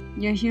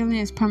 Your healing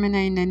is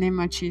permanent in the name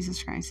of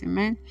Jesus Christ.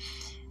 Amen.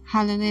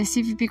 Hallelujah.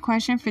 CVP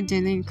question for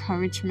daily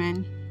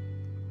encouragement.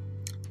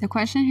 The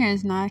question here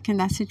is not, can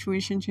that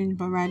situation change,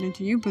 but rather,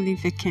 do you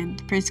believe it can?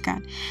 Praise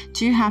God.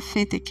 Do you have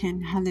faith it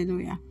can?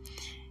 Hallelujah.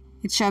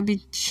 It shall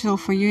be so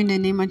for you in the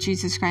name of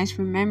Jesus Christ.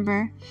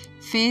 Remember,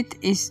 faith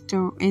is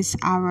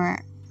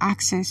our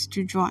access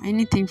to draw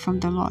anything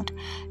from the Lord.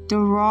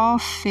 Our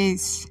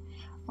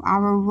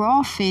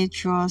raw faith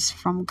draws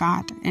from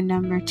God. And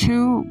number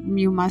 2,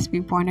 you must be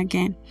born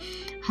again.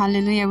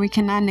 Hallelujah. We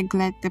cannot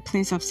neglect the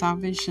place of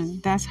salvation.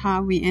 That's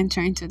how we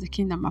enter into the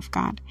kingdom of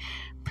God.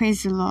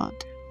 Praise the Lord.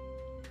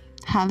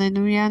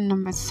 Hallelujah.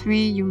 Number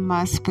 3, you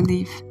must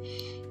believe.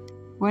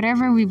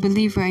 Whatever we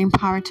believe, we're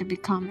empowered to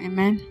become.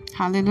 Amen.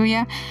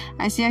 Hallelujah.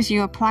 I say as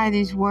you apply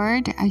this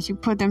word, as you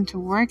put them to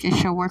work, it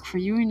shall work for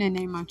you in the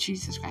name of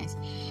Jesus Christ.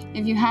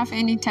 If you have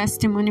any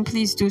testimony,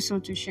 please do so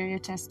to share your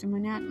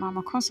testimony at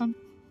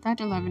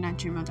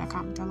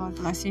mamakoso.11@gmail.com. The Lord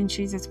bless you in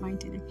Jesus'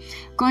 mighty name.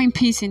 Go in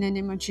peace in the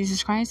name of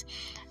Jesus Christ.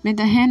 May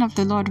the hand of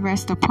the Lord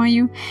rest upon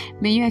you.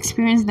 May you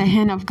experience the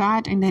hand of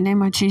God in the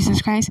name of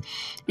Jesus Christ.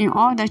 In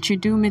all that you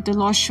do, may the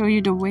Lord show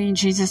you the way in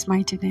Jesus'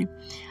 mighty name.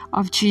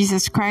 Of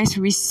Jesus Christ,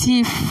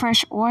 receive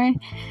fresh oil,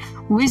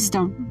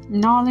 wisdom,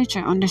 knowledge,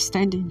 and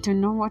understanding to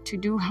know what to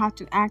do, how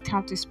to act,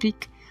 how to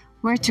speak,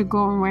 where to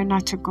go and where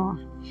not to go.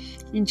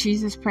 In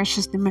Jesus'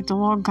 precious name, may the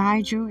Lord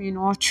guide you in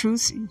all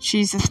truths in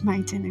Jesus'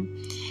 mighty name.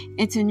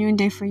 It's a new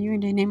day for you in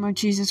the name of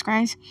Jesus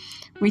Christ.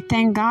 We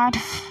thank God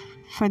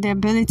for the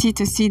ability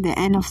to see the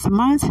end of the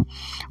month.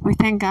 We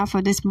thank God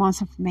for this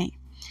month of May.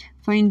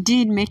 For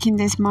indeed, making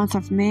this month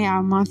of May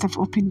our month of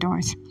open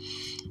doors.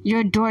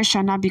 Your doors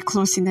shall not be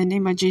closed in the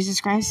name of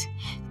Jesus Christ.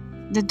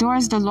 The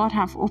doors the Lord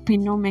have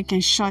opened, no man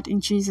can shut in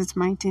Jesus'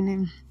 mighty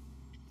name.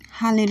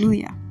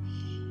 Hallelujah.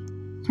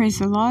 Praise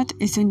the Lord.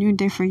 It's a new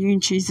day for you in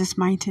Jesus'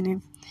 mighty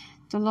name.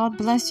 The Lord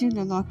bless you.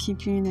 The Lord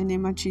keep you in the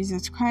name of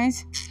Jesus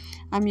Christ.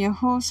 I'm your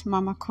host,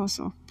 Mama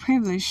Koso,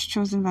 privileged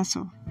chosen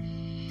vessel,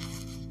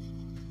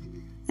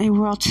 a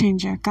world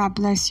changer. God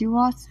bless you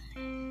all.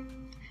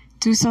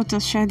 Do so to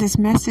share this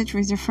message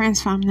with your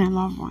friends, family, and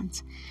loved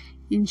ones.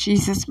 In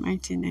Jesus'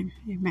 mighty name.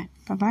 Amen.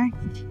 Bye-bye.